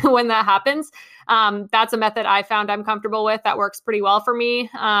do when that happens? That's a method I found I'm comfortable with that works pretty well for me.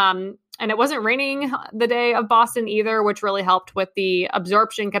 And it wasn't raining the day of Boston either, which really helped with the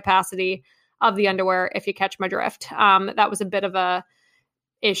absorption capacity of the underwear, if you catch my drift. That was a bit of a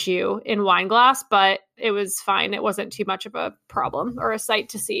issue in Wineglass, but it was fine. It wasn't too much of a problem or a sight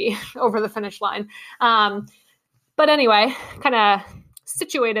to see over the finish line. But anyway, kind of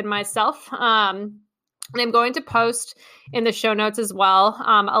situated myself. And I'm going to post in the show notes as well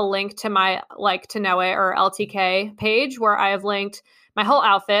a link to my Like to Know It or LTK page where I have linked my whole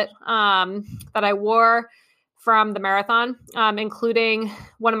outfit that I wore from the marathon, including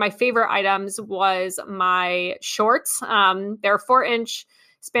one of my favorite items was my shorts. They're 4-inch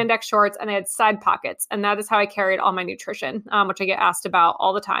spandex shorts and they had side pockets. And that is how I carried all my nutrition, which I get asked about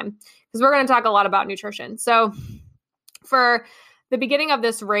all the time because we're going to talk a lot about nutrition. So for the beginning of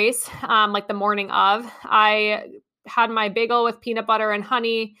this race, like the morning of, I had my bagel with peanut butter and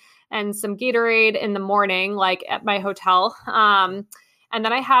honey and some Gatorade in the morning, like at my hotel. And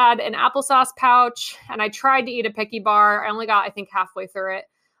then I had an applesauce pouch and I tried to eat a picky bar. I only got, I think, halfway through it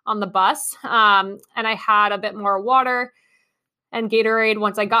on the bus. And I had a bit more water and Gatorade.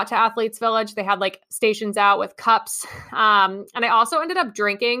 Once I got to Athletes Village, they had like stations out with cups. And I also ended up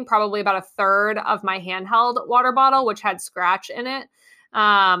drinking probably about a third of my handheld water bottle, which had Scratch in it,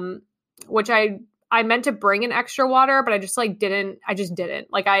 which I meant to bring an extra water, but I just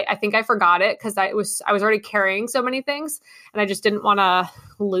didn't. Like, I think I forgot it because I was already carrying so many things and I just didn't want to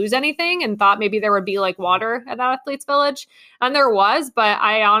lose anything and thought maybe there would be like water at Athletes Village. And there was, but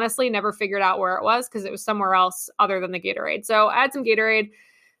I honestly never figured out where it was because it was somewhere else other than the Gatorade. So I had some Gatorade.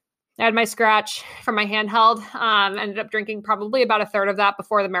 I had my Scratch from my handheld, ended up drinking probably about a third of that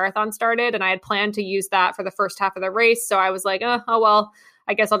before the marathon started. And I had planned to use that for the first half of the race. So I was like, oh well,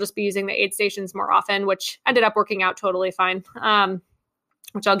 I guess I'll just be using the aid stations more often, which ended up working out totally fine,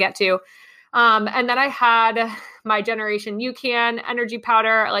 which I'll get to. And then I had my Generation UCAN energy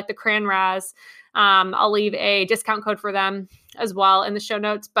powder, like the Cran Raz. I'll leave a discount code for them as well in the show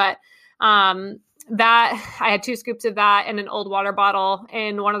notes. But that I had 2 scoops of that in an old water bottle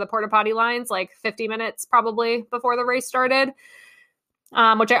in one of the porta potty lines, like 50 minutes probably before the race started.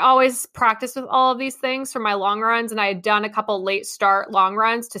 Which I always practice with all of these things for my long runs. And I had done a couple late start long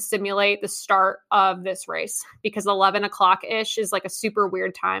runs to simulate the start of this race because 11 o'clock-ish is like a super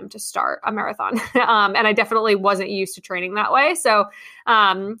weird time to start a marathon. And I definitely wasn't used to training that way. So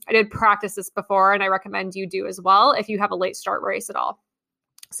I did practice this before and I recommend you do as well if you have a late start race at all.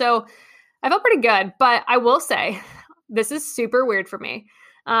 So I felt pretty good, but I will say this is super weird for me.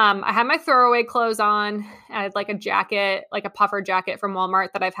 I had my throwaway clothes on. I had like a jacket, like a puffer jacket from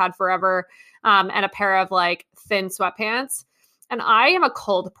Walmart that I've had forever, and a pair of like thin sweatpants. And I am a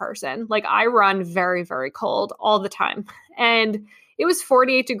cold person. Like I run very, very cold all the time. And it was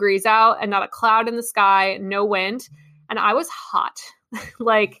 48 degrees out and not a cloud in the sky, no wind. And I was hot.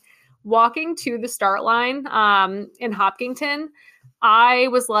 Like walking to the start line in Hopkinton, I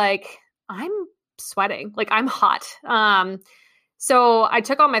was like, I'm sweating. Like I'm hot. So I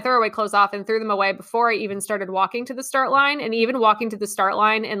took all my throwaway clothes off and threw them away before I even started walking to the start line. And even walking to the start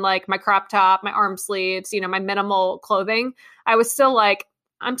line in like my crop top, my arm sleeves, my minimal clothing, I was still like,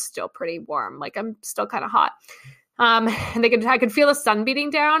 I'm still pretty warm. Like I'm still kind of hot. And I could feel the sun beating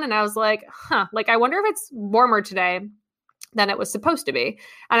down. And I was like, like, I wonder if it's warmer today than it was supposed to be.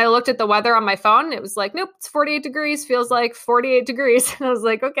 And I looked at the weather on my phone. And it was like, nope, it's 48 degrees. Feels like 48 degrees. And I was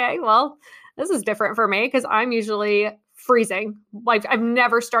like, okay, well, this is different for me because I'm usually freezing. Like I've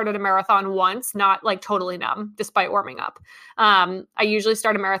never started a marathon once, not like totally numb, despite warming up. I usually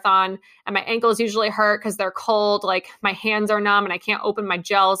start a marathon and my ankles usually hurt because they're cold. Like my hands are numb and I can't open my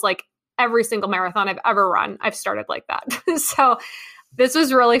gels. Like every single marathon I've ever run, I've started like that. So this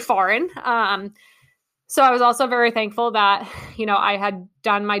was really foreign. So I was also very thankful that, I had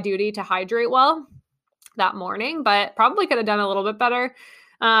done my duty to hydrate well that morning, but probably could have done a little bit better.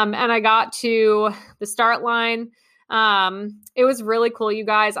 And I got to the start line. It was really cool, you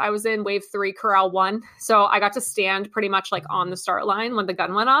guys. I was in wave 3, corral 1. So I got to stand pretty much like on the start line when the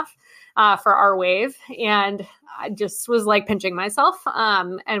gun went off, for our wave. And I just was like pinching myself,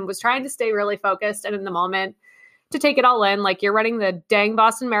 and was trying to stay really focused and in the moment to take it all in. Like you're running the dang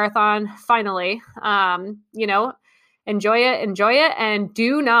Boston Marathon finally, enjoy it. And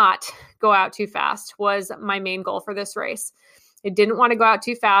do not go out too fast was my main goal for this race. I didn't want to go out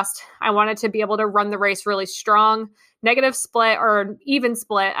too fast. I wanted to be able to run the race really strong, negative split or even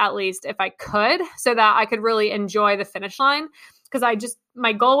split at least if I could, so that I could really enjoy the finish line. Because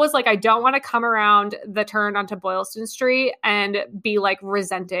my goal was like, I don't want to come around the turn onto Boylston Street and be like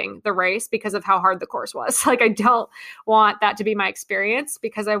resenting the race because of how hard the course was. Like, I don't want that to be my experience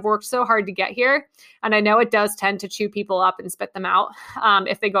because I've worked so hard to get here. And I know it does tend to chew people up and spit them out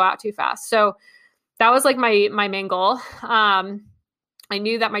if they go out too fast. So that was like my main goal. I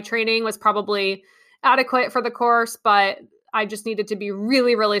knew that my training was probably adequate for the course, but I just needed to be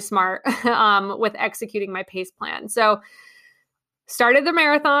really, really smart with executing my pace plan. So started the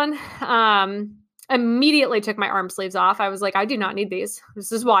marathon. immediately took my arm sleeves off. I was like, I do not need these.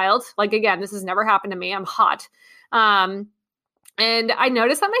 This is wild. Like, again, this has never happened to me. I'm hot. And I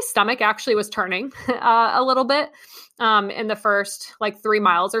noticed that my stomach actually was turning a little bit in the first like 3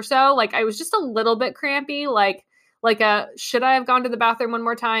 miles or so. Like I was just a little bit crampy, should I have gone to the bathroom one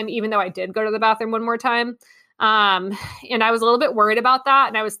more time, even though I did go to the bathroom one more time. And I was a little bit worried about that.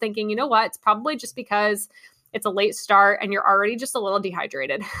 And I was thinking, you know what, it's probably just because it's a late start and you're already just a little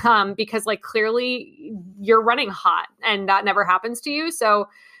dehydrated because like clearly you're running hot and that never happens to you. So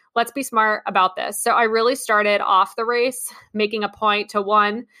let's be smart about this. So I really started off the race making a point to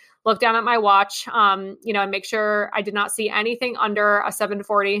look down at my watch, and make sure I did not see anything under a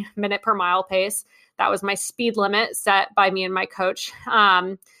 7:40 minute per mile pace. That was my speed limit set by me and my coach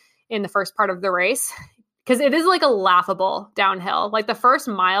in the first part of the race. Because it is like a laughable downhill. Like the first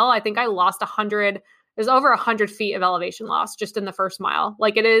mile, I think I lost 100, there's over 100 feet of elevation loss just in the first mile.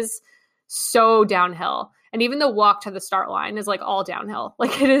 Like it is so downhill. And even the walk to the start line is like all downhill.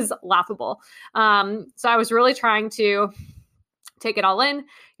 Like it is laughable. So I was really trying to take it all in.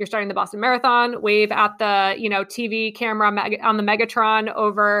 You're starting the Boston Marathon, wave at the, TV camera on the Megatron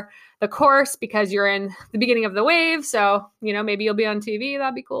over the course because you're in the beginning of the wave. So, maybe you'll be on TV.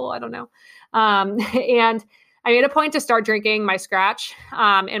 That'd be cool. I don't know. And I made a point to start drinking my Scratch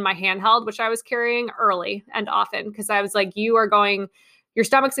in my handheld, which I was carrying early and often because I was like, your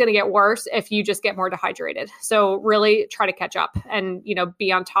stomach's going to get worse if you just get more dehydrated. So really try to catch up and,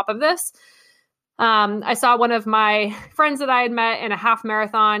 be on top of this. I saw one of my friends that I had met in a half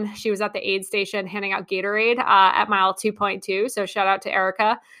marathon. She was at the aid station handing out Gatorade at mile 2.2. So shout out to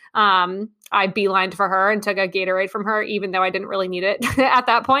Erica. I beelined for her and took a Gatorade from her, even though I didn't really need it at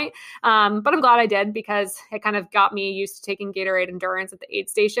that point. But I'm glad I did because it kind of got me used to taking Gatorade Endurance at the aid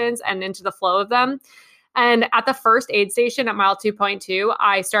stations and into the flow of them. And at the first aid station at mile 2.2,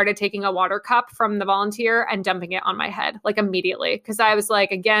 I started taking a water cup from the volunteer and dumping it on my head, like immediately. Because I was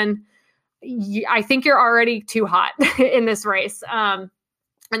like, again, I think you're already too hot in this race. And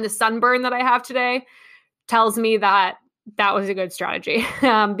the sunburn that I have today tells me that was a good strategy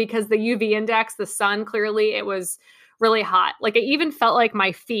because the UV index, the sun, clearly it was really hot. Like it even felt like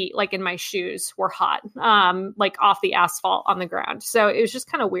my feet, like in my shoes, were hot, like off the asphalt on the ground. So it was just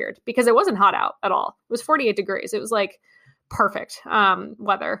kind of weird because it wasn't hot out at all. It was 48 degrees. It was like perfect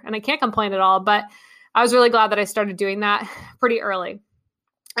weather. And I can't complain at all, but I was really glad that I started doing that pretty early.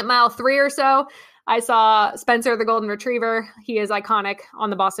 At mile 3 or so, I saw Spencer, the golden retriever. He is iconic on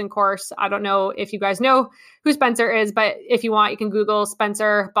the Boston course. I don't know if you guys know who Spencer is, but if you want, you can Google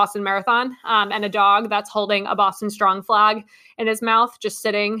Spencer Boston Marathon and a dog that's holding a Boston Strong flag in his mouth, just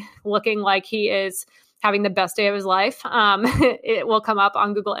sitting, looking like he is having the best day of his life. It will come up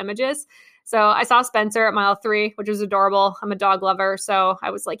on Google Images. So I saw Spencer at mile 3, which was adorable. I'm a dog lover. So I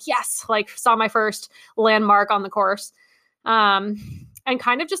was like, yes, like saw my first landmark on the course. And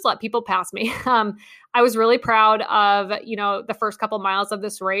kind of just let people pass me. I was really proud of, the first couple miles of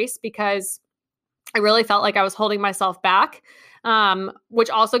this race because I really felt like I was holding myself back,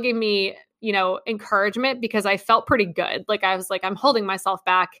 which also gave me, encouragement because I felt pretty good. Like I was like, I'm holding myself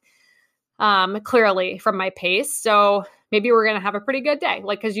back clearly from my pace. So maybe we're going to have a pretty good day.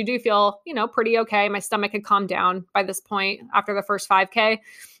 Like, cause you do feel, pretty okay. My stomach had calmed down by this point after the first 5K.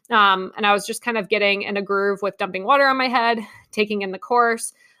 And I was just kind of getting in a groove with dumping water on my head, taking in the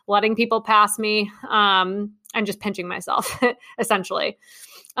course, letting people pass me, and just pinching myself, essentially.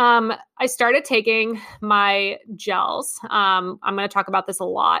 I started taking my gels. I'm going to talk about this a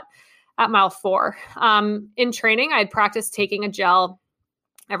lot at mile 4. In training, I'd practiced taking a gel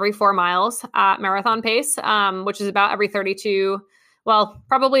every 4 miles at marathon pace, which is about every 32,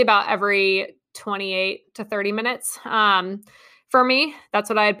 probably about every 28 to 30 minutes. For me, that's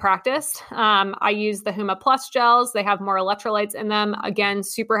what I had practiced. I use the Huma Plus gels. They have more electrolytes in them. Again,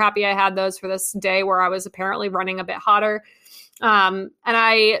 super happy I had those for this day where I was apparently running a bit hotter. And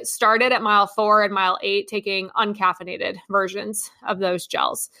I started at mile 4 and mile 8 taking uncaffeinated versions of those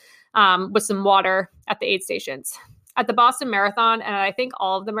gels with some water at the aid stations. At the Boston Marathon, and I think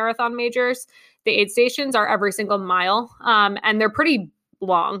all of the marathon majors, the aid stations are every single mile. And they're pretty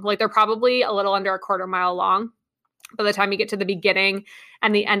long. Like they're probably a little under a quarter mile long by the time you get to the beginning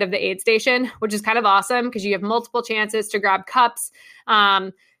and the end of the aid station, which is kind of awesome because you have multiple chances to grab cups.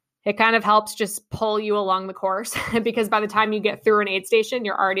 It kind of helps just pull you along the course because by the time you get through an aid station,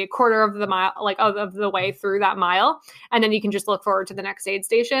 you're already a quarter of the mile, like of the way through that mile. And then you can just look forward to the next aid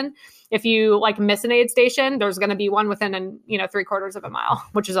station. If you miss an aid station, there's going to be one within 3/4 of a mile,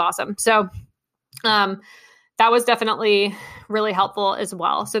 which is awesome. So, that was definitely really helpful as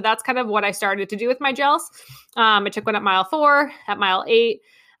well. So that's kind of what I started to do with my gels. I took one at mile 4, at mile 8.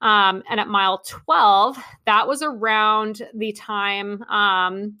 And at mile 12, that was around the time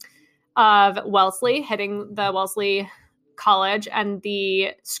of Wellesley, hitting the Wellesley College and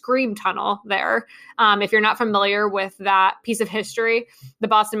the Scream Tunnel there. If you're not familiar with that piece of history, the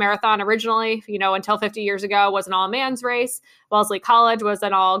Boston Marathon originally, until 50 years ago, was an all-man's race. Wellesley College was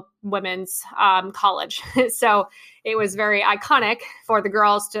an all-women's college. So it was very iconic for the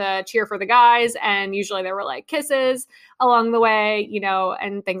girls to cheer for the guys. And usually there were like kisses along the way,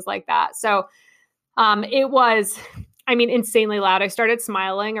 and things like that. So it was, insanely loud. I started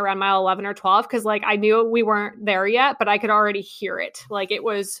smiling around mile 11 or 12 because I knew we weren't there yet, but I could already hear it. It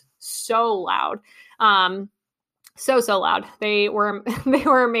was so loud. So loud. They were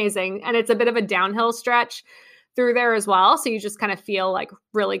amazing. And it's a bit of a downhill stretch through there as well. So you just kind of feel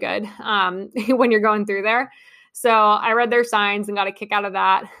really good when you're going through there. So I read their signs and got a kick out of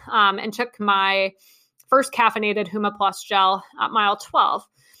that and took my first caffeinated Huma Plus gel at mile 12.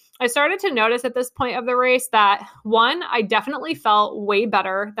 I started to notice at this point of the race that, one, I definitely felt way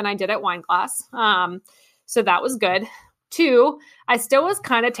better than I did at Wineglass. So that was good. Two, I still was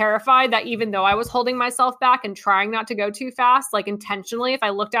kind of terrified that even though I was holding myself back and trying not to go too fast, intentionally, if I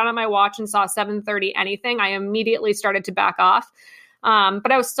looked down at my watch and saw 7:30 anything, I immediately started to back off.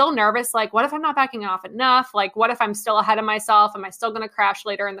 But I was still nervous. What if I'm not backing off enough? What if I'm still ahead of myself? Am I still going to crash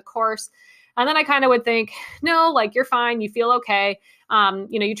later in the course? And then I kind of would think, no, you're fine. You feel okay.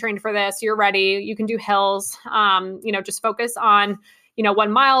 You trained for this. You're ready. You can do hills. Just focus on,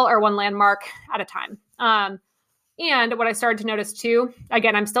 1 mile or one landmark at a time. And what I started to notice too,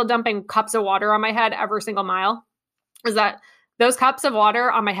 again, I'm still dumping cups of water on my head every single mile, is that those cups of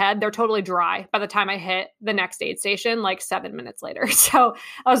water on my head, they're totally dry by the time I hit the next aid station, 7 minutes later. So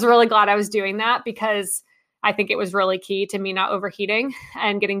I was really glad I was doing that because I think it was really key to me not overheating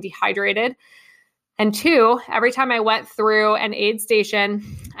and getting dehydrated. And two, every time I went through an aid station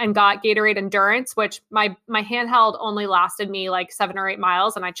and got Gatorade Endurance, which my handheld only lasted me 7 or 8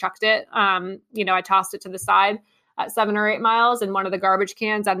 miles and I chucked it. I tossed it to the side at 7 or 8 miles in one of the garbage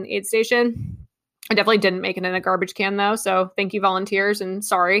cans at an aid station. I definitely didn't make it in a garbage can though. So thank you, volunteers, and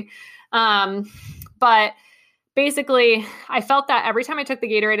sorry. But basically I felt that every time I took the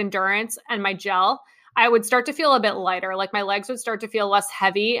Gatorade Endurance and my gel, I would start to feel a bit lighter. My legs would start to feel less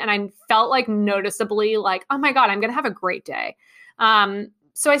heavy. And I felt noticeably oh my God, I'm going to have a great day.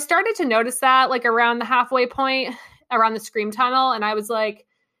 So I started to notice that around the halfway point, around the Scream Tunnel. And I was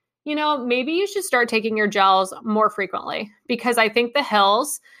maybe you should start taking your gels more frequently, because I think the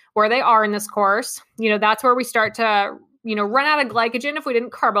hills where they are in this course, that's where we start to, run out of glycogen if we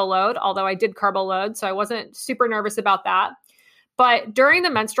didn't carbo load, although I did carbo load. So I wasn't super nervous about that. But during the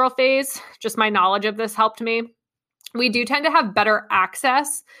menstrual phase, just my knowledge of this helped me. We do tend to have better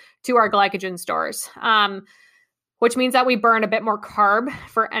access to our glycogen stores, which means that we burn a bit more carb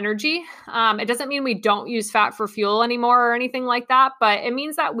for energy. It doesn't mean we don't use fat for fuel anymore or anything like that, but it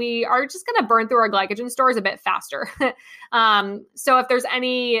means that we are just going to burn through our glycogen stores a bit faster. So if there's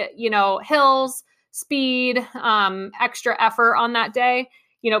any, hills, speed, extra effort on that day,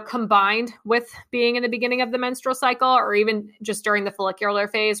 combined with being in the beginning of the menstrual cycle, or even just during the follicular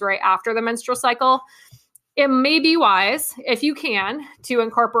phase right after the menstrual cycle, it may be wise, if you can, to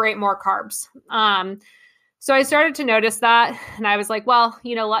incorporate more carbs. So I started to notice that, and I was well,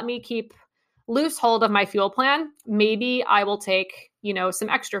 let me keep loose hold of my fuel plan. Maybe I will take, some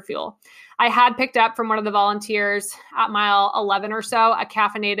extra fuel. I had picked up from one of the volunteers at mile 11 or so, a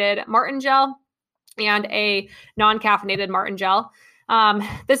caffeinated Martin gel and a non-caffeinated Martin gel.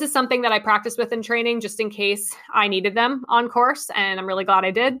 This is something that I practiced with in training just in case I needed them on course, and I'm really glad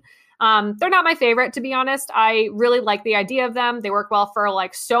I did. They're not my favorite, to be honest. I really like the idea of them. They work well for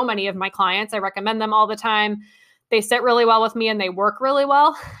so many of my clients. I recommend them all the time. They sit really well with me and they work really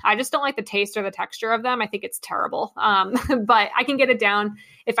well. I just don't like the taste or the texture of them. I think it's terrible. But I can get it down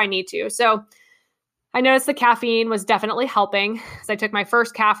if I need to. So I noticed the caffeine was definitely helping. So I took my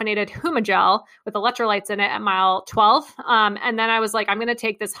first caffeinated Huma gel with electrolytes in it at mile 12. And then I was I'm going to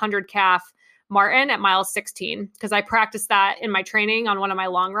take this 100 calf Martin at mile 16, because I practiced that in my training on one of my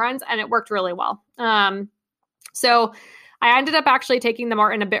long runs and it worked really well. So I ended up actually taking the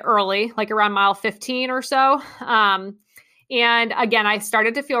Martin a bit early, around mile 15 or so. And again, I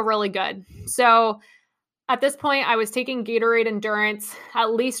started to feel really good. So at this point, I was taking Gatorade Endurance,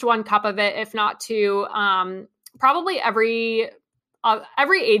 at least 1 cup of it, if not 2, probably every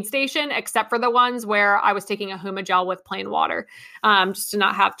aid station, except for the ones where I was taking a Huma gel with plain water, just to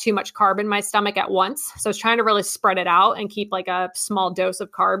not have too much carb in my stomach at once. So I was trying to really spread it out and keep a small dose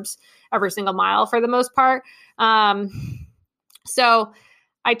of carbs every single mile for the most part. So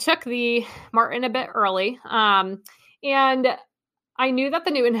I took the Martin a bit early, and I knew that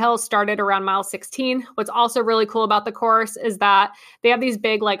the Newton Hills started around mile 16. What's also really cool about the course is that they have these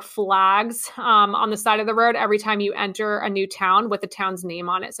big like flags on the side of the road every time you enter a new town with the town's name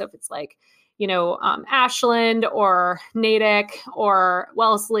on it. So if it's like, Ashland or Natick or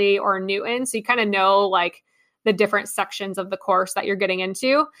Wellesley or Newton. So you kind of know like the different sections of the course that you're getting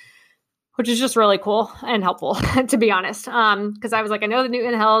into, which is just really cool and helpful, to be honest. Because I was like, I know the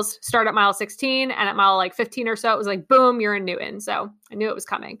Newton Hills start at mile 16, and at mile like 15 or so, it was like, boom, you're in Newton. So I knew it was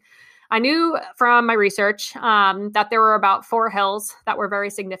coming. I knew from my research that there were about 4 hills that were very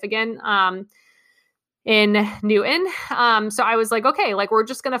significant in Newton. So I was like, okay, like we're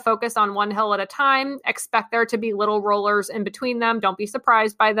just going to focus on one hill at a time, expect there to be little rollers in between them. Don't be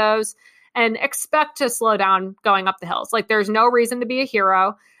surprised by those, and expect to slow down going up the hills. Like there's no reason to be a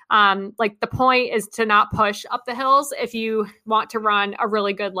hero. Like the point is to not push up the hills if you want to run a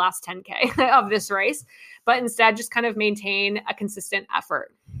really good last 10K of this race, but instead just kind of maintain a consistent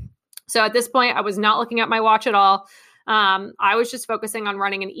effort. So at this point, I was not looking at my watch at all. I was just focusing on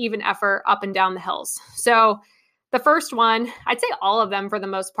running an even effort up and down the hills. So the first one, I'd say all of them for the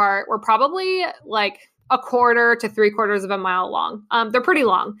most part, were probably like a quarter to 3/4 of a mile long. They're pretty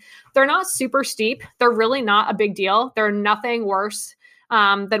long. They're not super steep. They're really not a big deal. They're nothing worse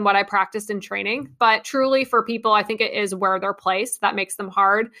than what I practiced in training. But truly for people, I think it is where they're placed that makes them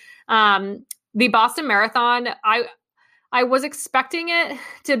hard. The Boston Marathon, I was expecting it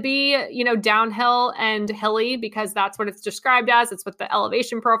to be, downhill and hilly because that's what it's described as. It's what the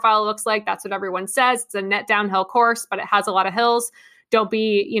elevation profile looks like. That's what everyone says. It's a net downhill course, but it has a lot of hills. Don't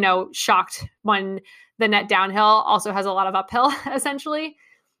be, shocked when the net downhill also has a lot of uphill, essentially.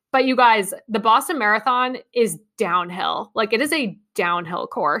 But you guys, the Boston Marathon is downhill. Like it is a downhill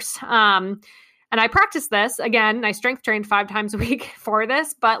course. And I practiced this again. I strength trained 5 times a week for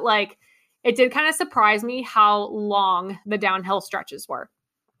this, but like it did kind of surprise me how long the downhill stretches were.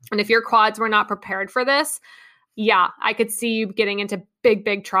 And if your quads were not prepared for this, yeah, I could see you getting into big,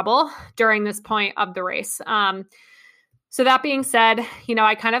 big trouble during this point of the race. So that being said,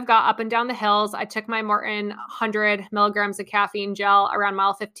 I kind of got up and down the hills. I took my Maurten 100 milligrams of caffeine gel around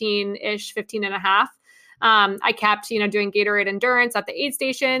mile 15-ish, 15 and a half. I kept, doing Gatorade Endurance at the aid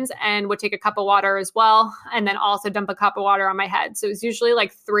stations and would take a cup of water as well. And then also dump a cup of water on my head. So it was usually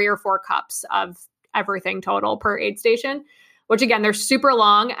like 3 or 4 cups of everything total per aid station, which again, they're super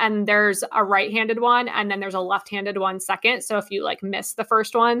long, and there's a right-handed one and then there's a left-handed one second. So if you like miss the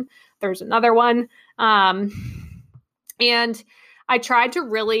first one, there's another one. And I tried to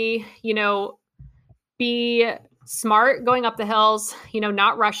really, be smart going up the hills,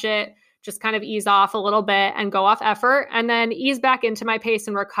 not rush it, just kind of ease off a little bit and go off effort, and then ease back into my pace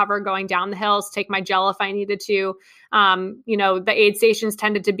and recover going down the hills, take my gel if I needed to. The aid stations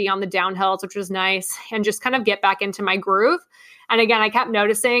tended to be on the downhills, which was nice, and just kind of get back into my groove. And again, I kept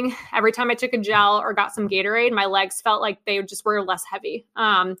noticing every time I took a gel or got some Gatorade, my legs felt like they just were less heavy.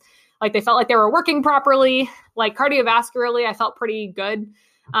 Like they felt like they were working properly. Like cardiovascularly, I felt pretty good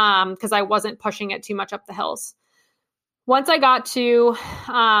because I wasn't pushing it too much up the hills. Once I got to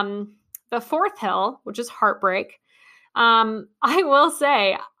the 4th hill, which is Heartbreak, I will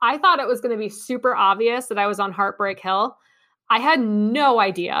say, I thought it was going to be super obvious that I was on Heartbreak Hill. I had no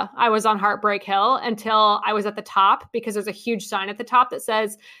idea I was on Heartbreak Hill until I was at the top, because there's a huge sign at the top that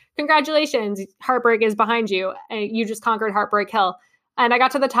says, "Congratulations, Heartbreak is behind you. And you just conquered Heartbreak Hill." And I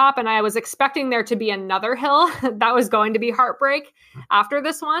got to the top and I was expecting there to be another hill that was going to be Heartbreak after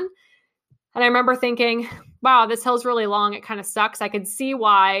this one. And I remember thinking, wow, this hill's really long. It kind of sucks. I could see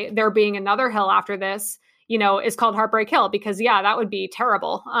why there being another hill after this, is called Heartbreak Hill, because yeah, that would be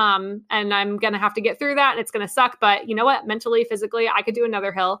terrible. And I'm going to have to get through that and it's going to suck. But you know what? Mentally, physically, I could do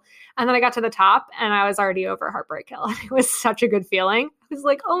another hill. And then I got to the top and I was already over Heartbreak Hill. It was such a good feeling. I was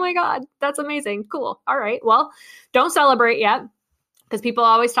like, oh my God, that's amazing. Cool. All right. Well, don't celebrate yet, because people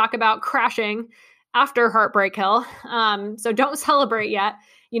always talk about crashing after Heartbreak Hill. So don't celebrate yet.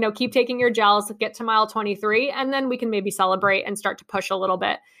 Keep taking your gels, get to mile 23, and then we can maybe celebrate and start to push a little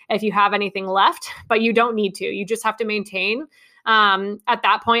bit if you have anything left, but you don't need to. You just have to maintain. At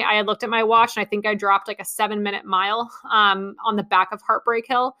that point, I had looked at my watch and I think I dropped like a 7-minute mile on the back of Heartbreak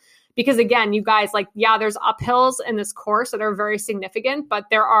Hill. Because again, you guys, there's uphills in this course that are very significant, but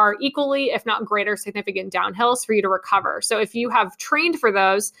there are equally, if not greater, significant downhills for you to recover. So if you have trained for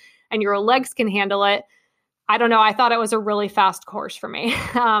those and your legs can handle it, I don't know. I thought it was a really fast course for me.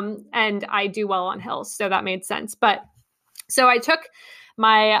 And I do well on hills, so that made sense. But so I took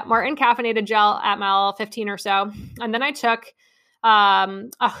my Maurten caffeinated gel at mile 15 or so, and then I took a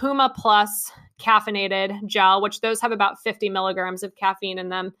Huma Plus caffeinated gel, which those have about 50 milligrams of caffeine in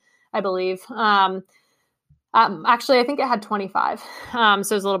them, I believe. Actually, I think it had 25. So it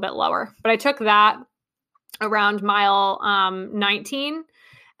was a little bit lower, but I took that around mile 19.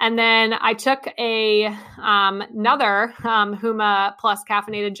 And then I took another Huma Plus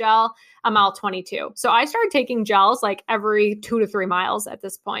caffeinated gel a mile 22. So I started taking gels like every 2 to 3 miles at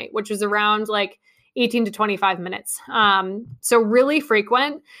this point, which was around like 18 to 25 minutes. So really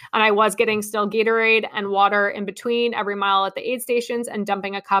frequent. And I was getting still Gatorade and water in between every mile at the aid stations and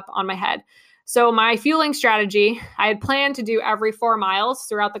dumping a cup on my head. So my fueling strategy, I had planned to do every 4 miles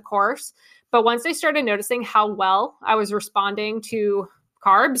throughout the course. But once I started noticing how well I was responding to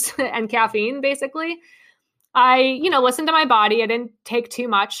carbs and caffeine, basically, I, listened to my body. I didn't take too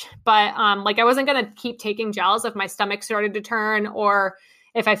much, but I wasn't going to keep taking gels if my stomach started to turn or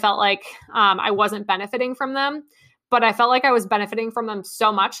if I felt like I wasn't benefiting from them. But I felt like I was benefiting from them so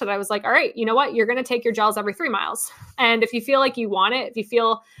much that I was like, all right, you know what? You're going to take your gels every 3 miles. And if you feel like you want it, if you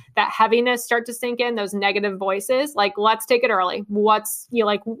feel that heaviness start to sink in, those negative voices, like, let's take it early.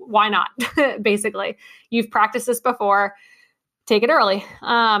 Why not? Basically, you've practiced this before. Take it early.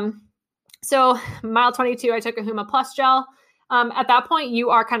 So mile 22, I took a Huma Plus gel. At that point, you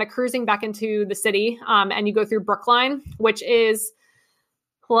are kind of cruising back into the city and you go through Brookline, which is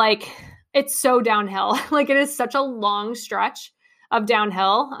like, it's so downhill. Like it is such a long stretch of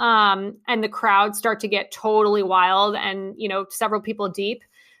downhill. And the crowds start to get totally wild and, several people deep.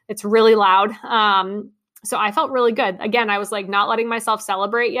 It's really loud. So I felt really good. Again, I was like not letting myself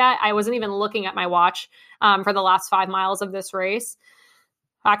celebrate yet. I wasn't even looking at my watch for the last 5 miles of this race.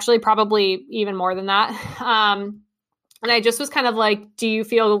 Actually, probably even more than that. And I just was kind of like, do you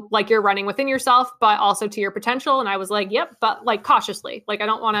feel like you're running within yourself, but also to your potential? And I was like, yep, but like cautiously. Like I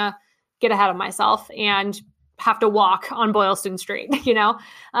don't want to get ahead of myself and have to walk on Boylston Street,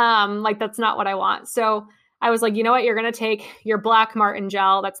 like that's not what I want. So I was like, you know what? You're going to take your Black Martin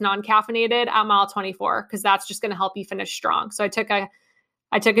gel that's non-caffeinated at mile 24, because that's just going to help you finish strong. So I took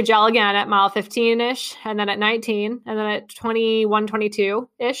a gel again at mile 15-ish, and then at 19, and then at 21,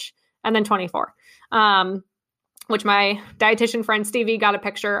 22-ish, and then 24, which my dietitian friend Stevie got a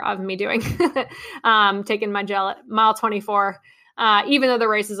picture of me doing, taking my gel at mile 24, even though the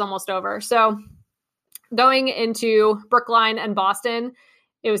race is almost over. So going into Brookline and Boston,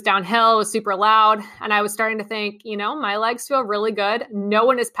 it was downhill, it was super loud. And I was starting to think, my legs feel really good. No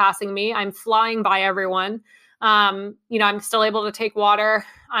one is passing me. I'm flying by everyone. I'm still able to take water.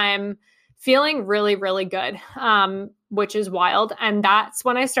 I'm feeling really, really good, which is wild. And that's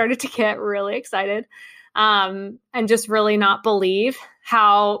when I started to get really excited and just really not believe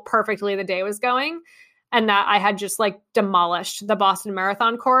how perfectly the day was going. And that I had just like demolished the Boston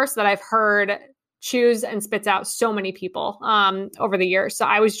Marathon course that I've heard chews and spits out so many people over the years. So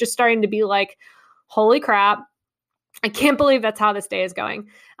I was just starting to be like, holy crap, I can't believe that's how this day is going.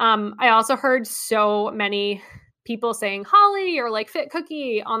 I also heard so many people saying Holly or like Fit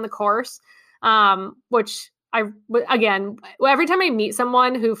Cookie on the course, which again, every time I meet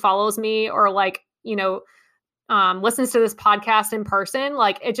someone who follows me or like, listens to this podcast in person,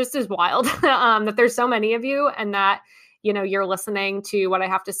 like it just is wild that there's so many of you and that, you're listening to what I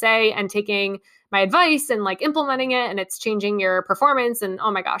have to say and taking my advice and like implementing it and it's changing your performance. And oh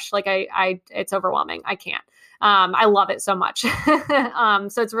my gosh, like it's overwhelming. I can't. I love it so much.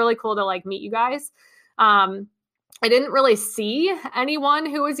 So it's really cool to like meet you guys. I didn't really see anyone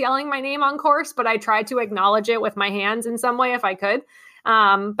who was yelling my name on course, but I tried to acknowledge it with my hands in some way if I could.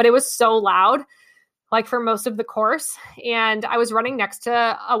 But it was so loud, like for most of the course. And I was running next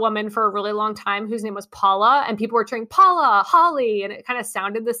to a woman for a really long time whose name was Paula, and people were cheering Paula, Holly, and it kind of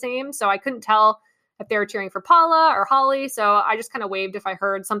sounded the same. So I couldn't tell if they were cheering for Paula or Holly. So I just kind of waved if I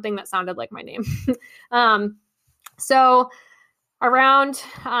heard something that sounded like my name. So around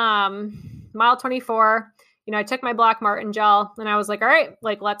mile 24, I took my Black Martin gel and I was like, all right,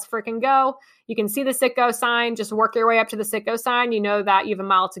 like, let's freaking go. You can see the Citgo sign. Just work your way up to the Citgo sign. You know that you have a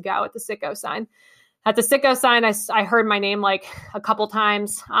mile to go at the Citgo sign. At the Citgo sign, I heard my name like a couple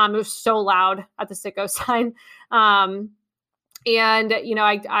times. It was so loud at the Citgo sign. And,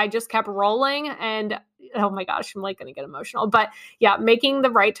 I just kept rolling and oh my gosh, I'm like going to get emotional, but yeah, making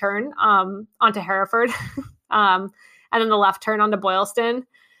the right turn onto Hereford and then the left turn onto Boylston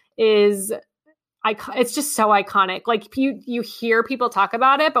it's just so iconic. Like you hear people talk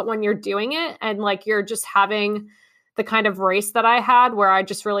about it, but when you're doing it and like, you're just having the kind of race that I had where I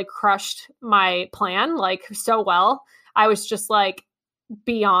just really crushed my plan, like so well, I was just like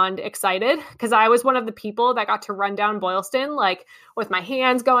beyond excited because I was one of the people that got to run down Boylston, like with my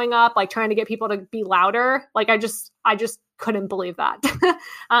hands going up, like trying to get people to be louder. Like I just couldn't believe that.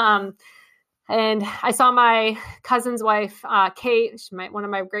 And I saw my cousin's wife, Kate, one of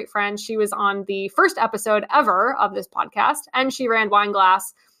my great friends. She was on the first episode ever of this podcast, and she ran Wine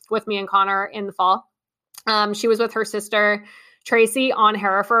Glass with me and Connor in the fall. She was with her sister, Tracy, on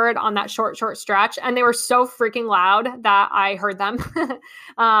Hereford on that short stretch. And they were so freaking loud that I heard them.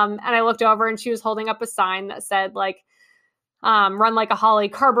 And I looked over and she was holding up a sign that said like, run like a Holley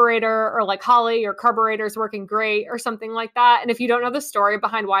carburetor, or like Holley, your carburetor's working great, or something like that. And if you don't know the story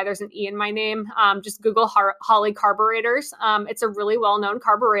behind why there's an E in my name, just Google Holley carburetors. It's a really well-known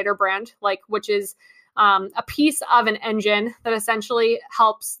carburetor brand, which is a piece of an engine that essentially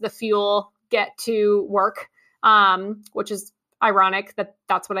helps the fuel get to work, which is ironic that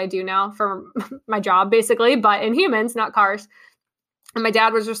that's what I do now for my job, basically, but in humans, not cars. And my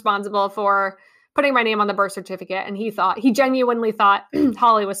dad was responsible for putting my name on the birth certificate. And he genuinely thought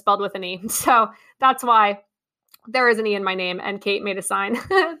Holley was spelled with an E. So that's why there is an E in my name. And Kate made a sign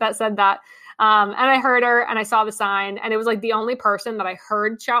that said that. And I heard her and I saw the sign, and it was like the only person that I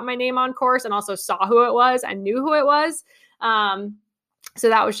heard shout my name on course, and also saw who it was and knew who it was. So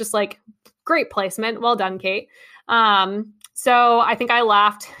that was just like great placement. Well done, Kate. So I think I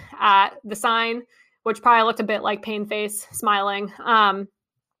laughed at the sign, which probably looked a bit like Pain Face smiling.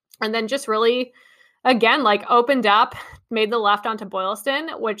 And then just really, again, like opened up, made the left onto Boylston,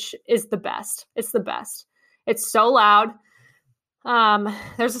 which is the best. It's the best. It's so loud.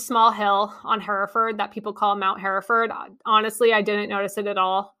 There's a small hill on Hereford that people call Mount Hereford. Honestly, I didn't notice it at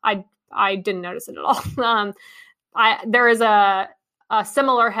all. I didn't notice it at all. There is a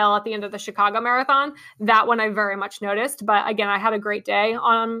similar hill at the end of the Chicago Marathon. That one I very much noticed. But again, I had a great day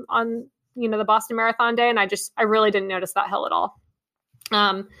on the Boston Marathon day, and I really didn't notice that hill at all.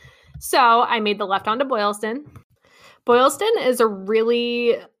 So I made the left onto Boylston. Boylston is a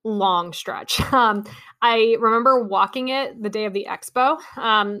really long stretch. I remember walking it the day of the expo.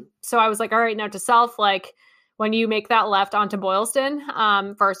 So I was like, all right, note to self, like when you make that left onto Boylston,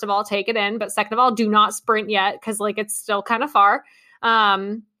 first of all, take it in, but second of all, do not sprint yet, because like it's still kind of far.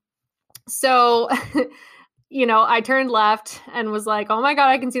 So I turned left and was like, oh my God,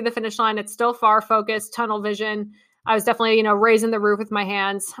 I can see the finish line. It's still far, focused, tunnel vision. I was definitely, raising the roof with my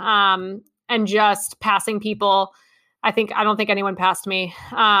hands, and just passing people. I don't think anyone passed me.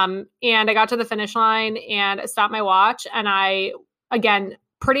 And I got to the finish line and stopped my watch. And I, again,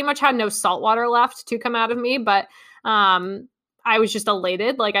 pretty much had no salt water left to come out of me, but, I was just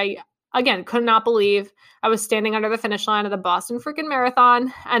elated. Like I, again, could not believe I was standing under the finish line of the Boston freaking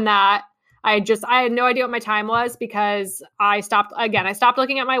Marathon, and that I had no idea what my time was, because I stopped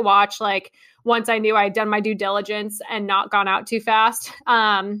looking at my watch. Like once I knew I had done my due diligence and not gone out too fast,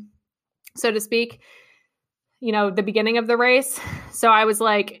 so to speak, the beginning of the race. So I was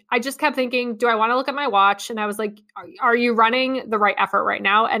like, I just kept thinking, do I want to look at my watch? And I was like, are you running the right effort right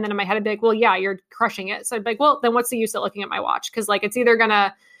now? And then in my head, I'd be like, well, yeah, you're crushing it. So I'd be like, well, then what's the use of looking at my watch? Cause like, it's either going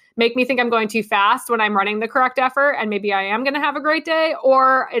to make me think I'm going too fast when I'm running the correct effort, and maybe I am going to have a great day,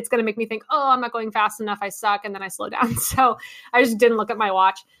 or it's going to make me think, oh, I'm not going fast enough, I suck, and then I slow down. So I just didn't look at my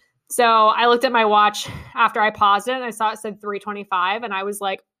watch. So I looked at my watch after I paused it, and I saw it said 3:25, and I was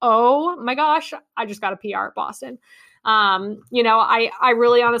like, oh my gosh, I just got a PR at Boston. I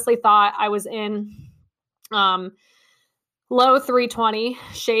really honestly thought I was in low 3:20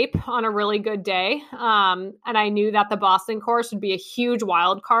 shape on a really good day. And I knew that the Boston course would be a huge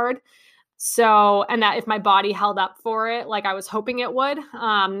wild card. So, and that if my body held up for it, like I was hoping it would,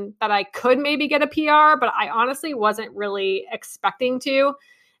 that I could maybe get a PR, but I honestly wasn't really expecting to,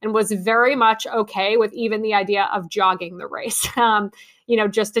 and was very much okay with even the idea of jogging the race,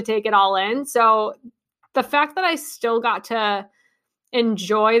 just to take it all in. So the fact that I still got to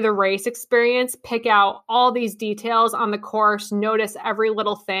enjoy the race experience, pick out all these details on the course, notice every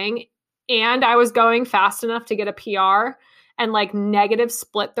little thing, and I was going fast enough to get a PR and like negative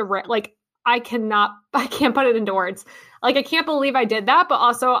split the like I can't put it into words. Like I can't believe I did that, but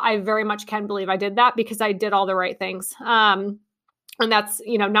also I very much can believe I did that, because I did all the right things. And that's,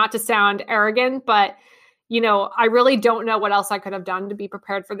 not to sound arrogant, but I really don't know what else I could have done to be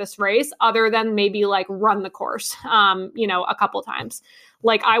prepared for this race, other than maybe like run the course, a couple times.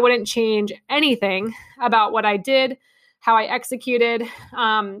 Like I wouldn't change anything about what I did, how I executed.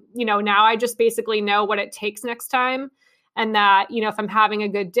 Now I just basically know what it takes next time. And that, if I'm having a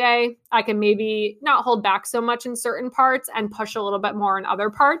good day, I can maybe not hold back so much in certain parts and push a little bit more in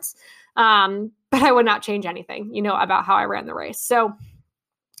other parts. But I would not change anything, about how I ran the race. So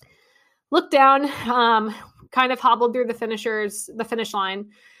looked down, kind of hobbled through the finish line.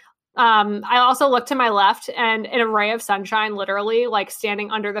 I also looked to my left, and an array of sunshine, literally like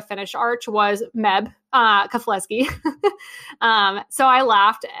standing under the finish arch, was Meb Keflezighi. So I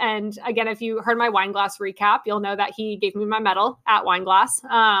laughed. And again, if you heard my wine glass recap, you'll know that he gave me my medal at Wine Glass.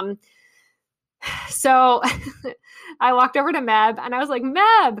 So I walked over to Meb and I was like,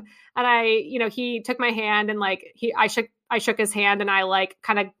 Meb. And he took my hand and I shook his hand, and I like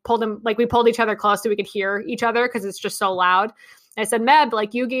kind of pulled him, like we pulled each other close so we could hear each other because it's just so loud. I said, Meb,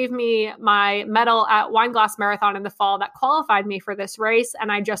 like you gave me my medal at Wine Glass Marathon in the fall that qualified me for this race. And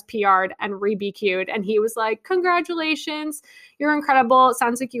I just PR'd and re-BQ'd. And he was like, congratulations. You're incredible. It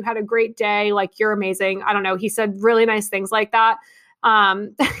sounds like you had a great day. Like you're amazing. I don't know. He said really nice things like that.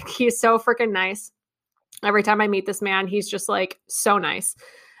 He's so freaking nice. Every time I meet this man, he's just like so nice.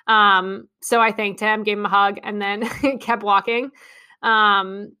 So I thanked him, gave him a hug, and then kept walking.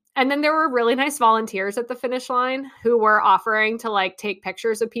 And then there were really nice volunteers at the finish line who were offering to like take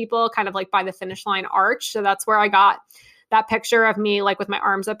pictures of people kind of like by the finish line arch. So that's where I got that picture of me like with my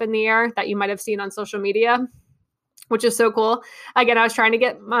arms up in the air that you might have seen on social media, which is so cool. Again, I was trying to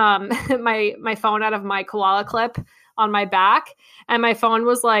get my phone out of my koala clip on my back, and my phone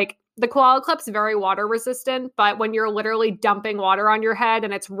was like, the koala clip's very water resistant, but when you're literally dumping water on your head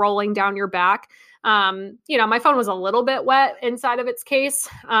and it's rolling down your back, my phone was a little bit wet inside of its case.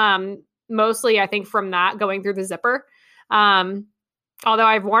 Mostly I think from that going through the zipper. Although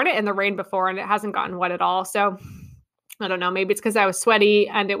I've worn it in the rain before and it hasn't gotten wet at all. So I don't know, maybe it's because I was sweaty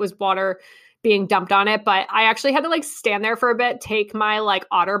and it was water being dumped on it, but I actually had to like stand there for a bit, take my like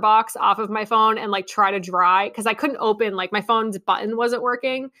OtterBox off of my phone and like try to dry, because I couldn't open, like my phone's button wasn't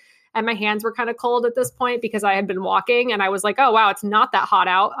working. And my hands were kind of cold at this point because I had been walking, and I was like, oh, wow, it's not that hot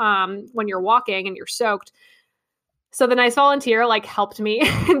out when you're walking and you're soaked. So the nice volunteer like helped me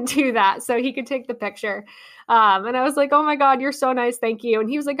do that so he could take the picture. And I was like, oh my God, you're so nice. Thank you. And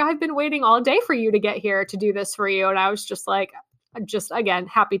he was like, I've been waiting all day for you to get here to do this for you. And I was just like, again,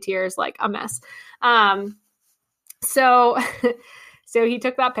 happy tears, like a mess. So he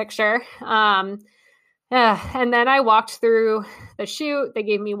took that picture. And then I walked through the chute. They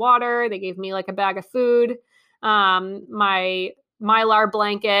gave me water. They gave me like a bag of food, my Mylar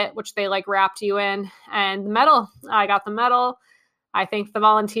blanket, which they like wrapped you in, and the medal. I got the medal. I thanked the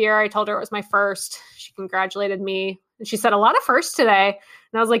volunteer. I told her it was my first. She congratulated me. And she said, a lot of firsts today.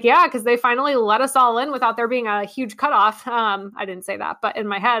 And I was like, yeah, because they finally let us all in without there being a huge cutoff. I didn't say that, but in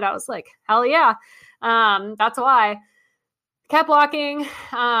my head, I was like, hell yeah. That's why. Kept walking,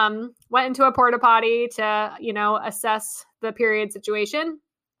 went into a porta potty to, assess the period situation,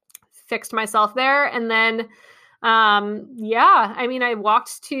 fixed myself there. And then, I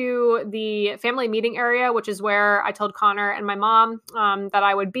walked to the family meeting area, which is where I told Connor and my mom that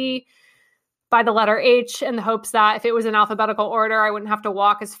I would be by the letter H, in the hopes that if it was in alphabetical order, I wouldn't have to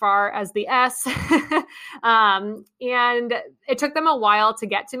walk as far as the S. And it took them a while to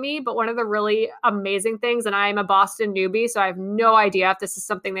get to me. But one of the really amazing things, and I'm a Boston newbie, so I have no idea if this is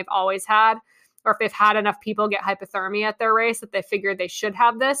something they've always had, or if they've had enough people get hypothermia at their race that they figured they should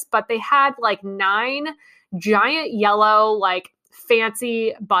have this. But they had like 9 giant yellow, like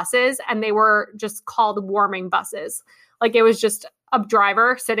fancy buses, and they were just called warming buses. Like it was just a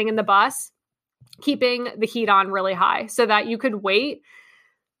driver sitting in the bus, keeping the heat on really high so that you could wait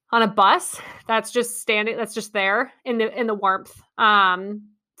on a bus that's just there in the warmth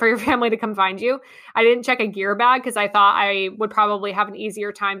for your family to come find you. I didn't check a gear bag because I thought I would probably have an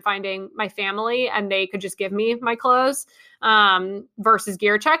easier time finding my family and they could just give me my clothes versus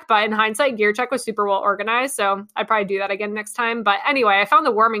gear check. But in hindsight, gear check was super well organized. So I'd probably do that again next time. But anyway, I found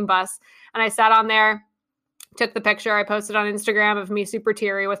the warming bus and I sat on there, took the picture. I posted on Instagram of me super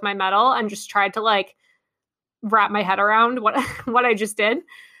teary with my medal and just tried to like wrap my head around what I just did.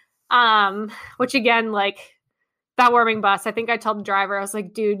 Which again, like that warming bus, I think I told the driver, I was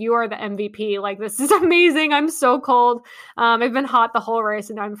like, dude, you are the MVP. Like, this is amazing. I'm so cold. I've been hot the whole race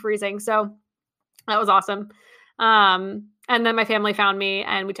and I'm freezing. So that was awesome. And then my family found me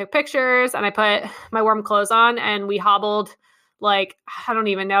and we took pictures and I put my warm clothes on and we hobbled, like, I don't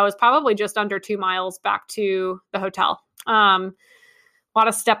even know, it was probably just under 2 miles back to the hotel. A lot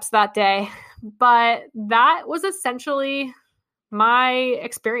of steps that day, but that was essentially my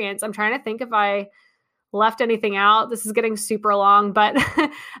experience. I'm trying to think if I left anything out. This is getting super long, but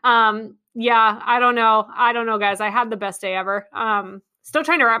I don't know, guys. I had the best day ever. Still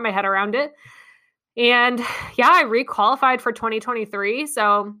trying to wrap my head around it. And yeah, I re-qualified for 2023.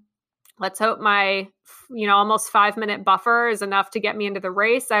 So let's hope my, almost 5-minute buffer is enough to get me into the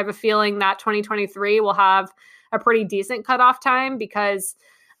race. I have a feeling that 2023 will have a pretty decent cutoff time because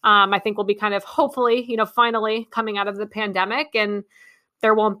I think we'll be kind of hopefully, finally coming out of the pandemic. And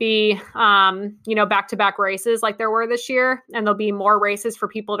there won't be, back-to-back races like there were this year. And there'll be more races for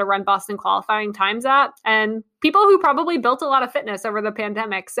people to run Boston qualifying times at, and people who probably built a lot of fitness over the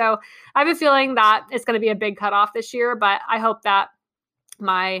pandemic. So I have a feeling that it's going to be a big cutoff this year, but I hope that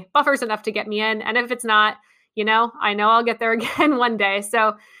my buffer's enough to get me in. And if it's not, I know I'll get there again one day.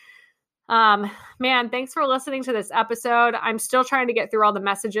 So man, thanks for listening to this episode. I'm still trying to get through all the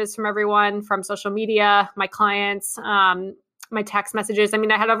messages from everyone, from social media, my clients, my text messages. I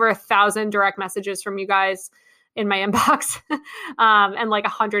mean, I had over 1,000 direct messages from you guys in my inbox and like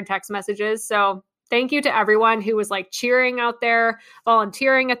 100 text messages. So thank you to everyone who was like cheering out there,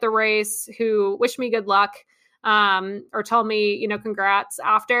 volunteering at the race, who wished me good luck or told me, congrats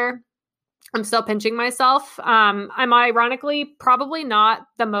after. I'm still pinching myself. I'm ironically probably not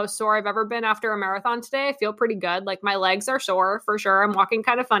the most sore I've ever been after a marathon today. I feel pretty good. Like my legs are sore for sure. I'm walking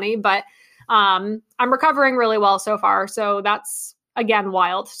kind of funny, but I'm recovering really well so far. So that's, again,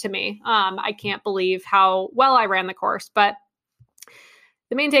 wild to me. I can't believe how well I ran the course. But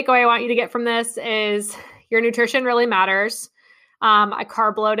the main takeaway I want you to get from this is your nutrition really matters. I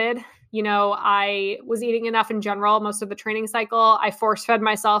carb loaded. I was eating enough in general most of the training cycle. I force-fed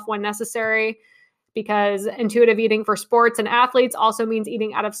myself when necessary because intuitive eating for sports and athletes also means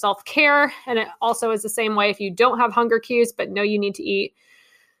eating out of self-care. And it also is the same way if you don't have hunger cues, but know you need to eat.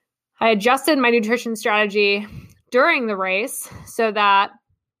 I adjusted my nutrition strategy during the race so that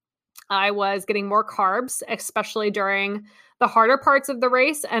I was getting more carbs, especially during the harder parts of the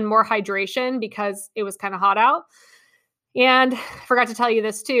race, and more hydration because it was kind of hot out. And I forgot to tell you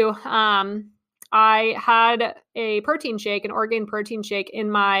this too. I had a protein shake, an Orgain protein shake in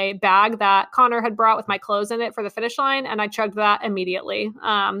my bag that Connor had brought with my clothes in it for the finish line. And I chugged that immediately.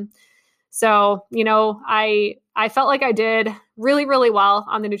 So, I felt like I did really, really well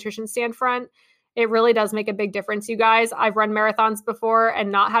on the nutrition stand front. It really does make a big difference, you guys. I've run marathons before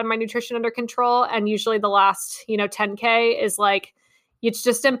and not had my nutrition under control. And usually the last, 10K is like, it's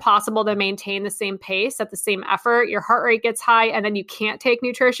just impossible to maintain the same pace at the same effort. Your heart rate gets high and then you can't take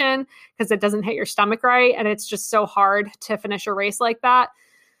nutrition because it doesn't hit your stomach right. And it's just so hard to finish a race like that.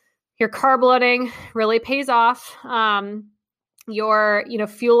 Your carb loading really pays off. Your,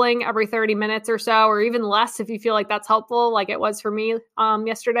 fueling every 30 minutes or so, or even less if you feel like that's helpful, like it was for me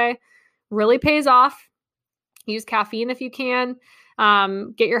yesterday, really pays off. Use caffeine if you can.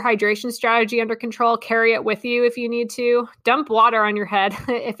 Get your hydration strategy under control, carry it with you if you need to, dump water on your head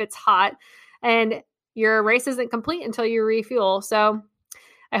if it's hot, and your race isn't complete until you refuel. So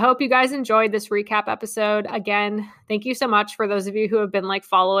I hope you guys enjoyed this recap episode. Again, thank you so much for those of you who have been like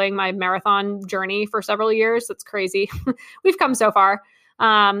following my marathon journey for several years. That's crazy. We've come so far.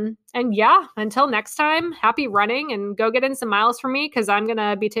 And yeah, until next time, happy running and go get in some miles for me because I'm going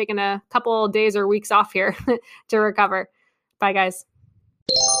to be taking a couple days or weeks off here to recover. Bye, guys.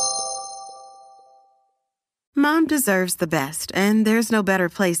 Mom deserves the best, and there's no better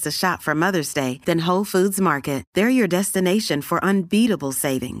place to shop for Mother's Day than Whole Foods Market. They're your destination for unbeatable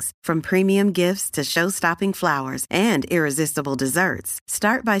savings, from premium gifts to show-stopping flowers and irresistible desserts.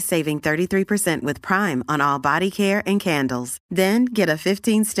 Start by saving 33% with Prime on all body care and candles. Then get a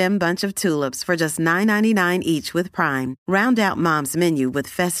 15-stem bunch of tulips for just $9.99 each with Prime. Round out Mom's menu with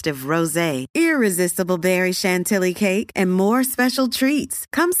festive rosé, irresistible berry chantilly cake, and more special treats.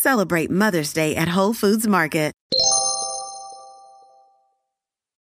 Come celebrate Mother's Day at Whole Foods Market.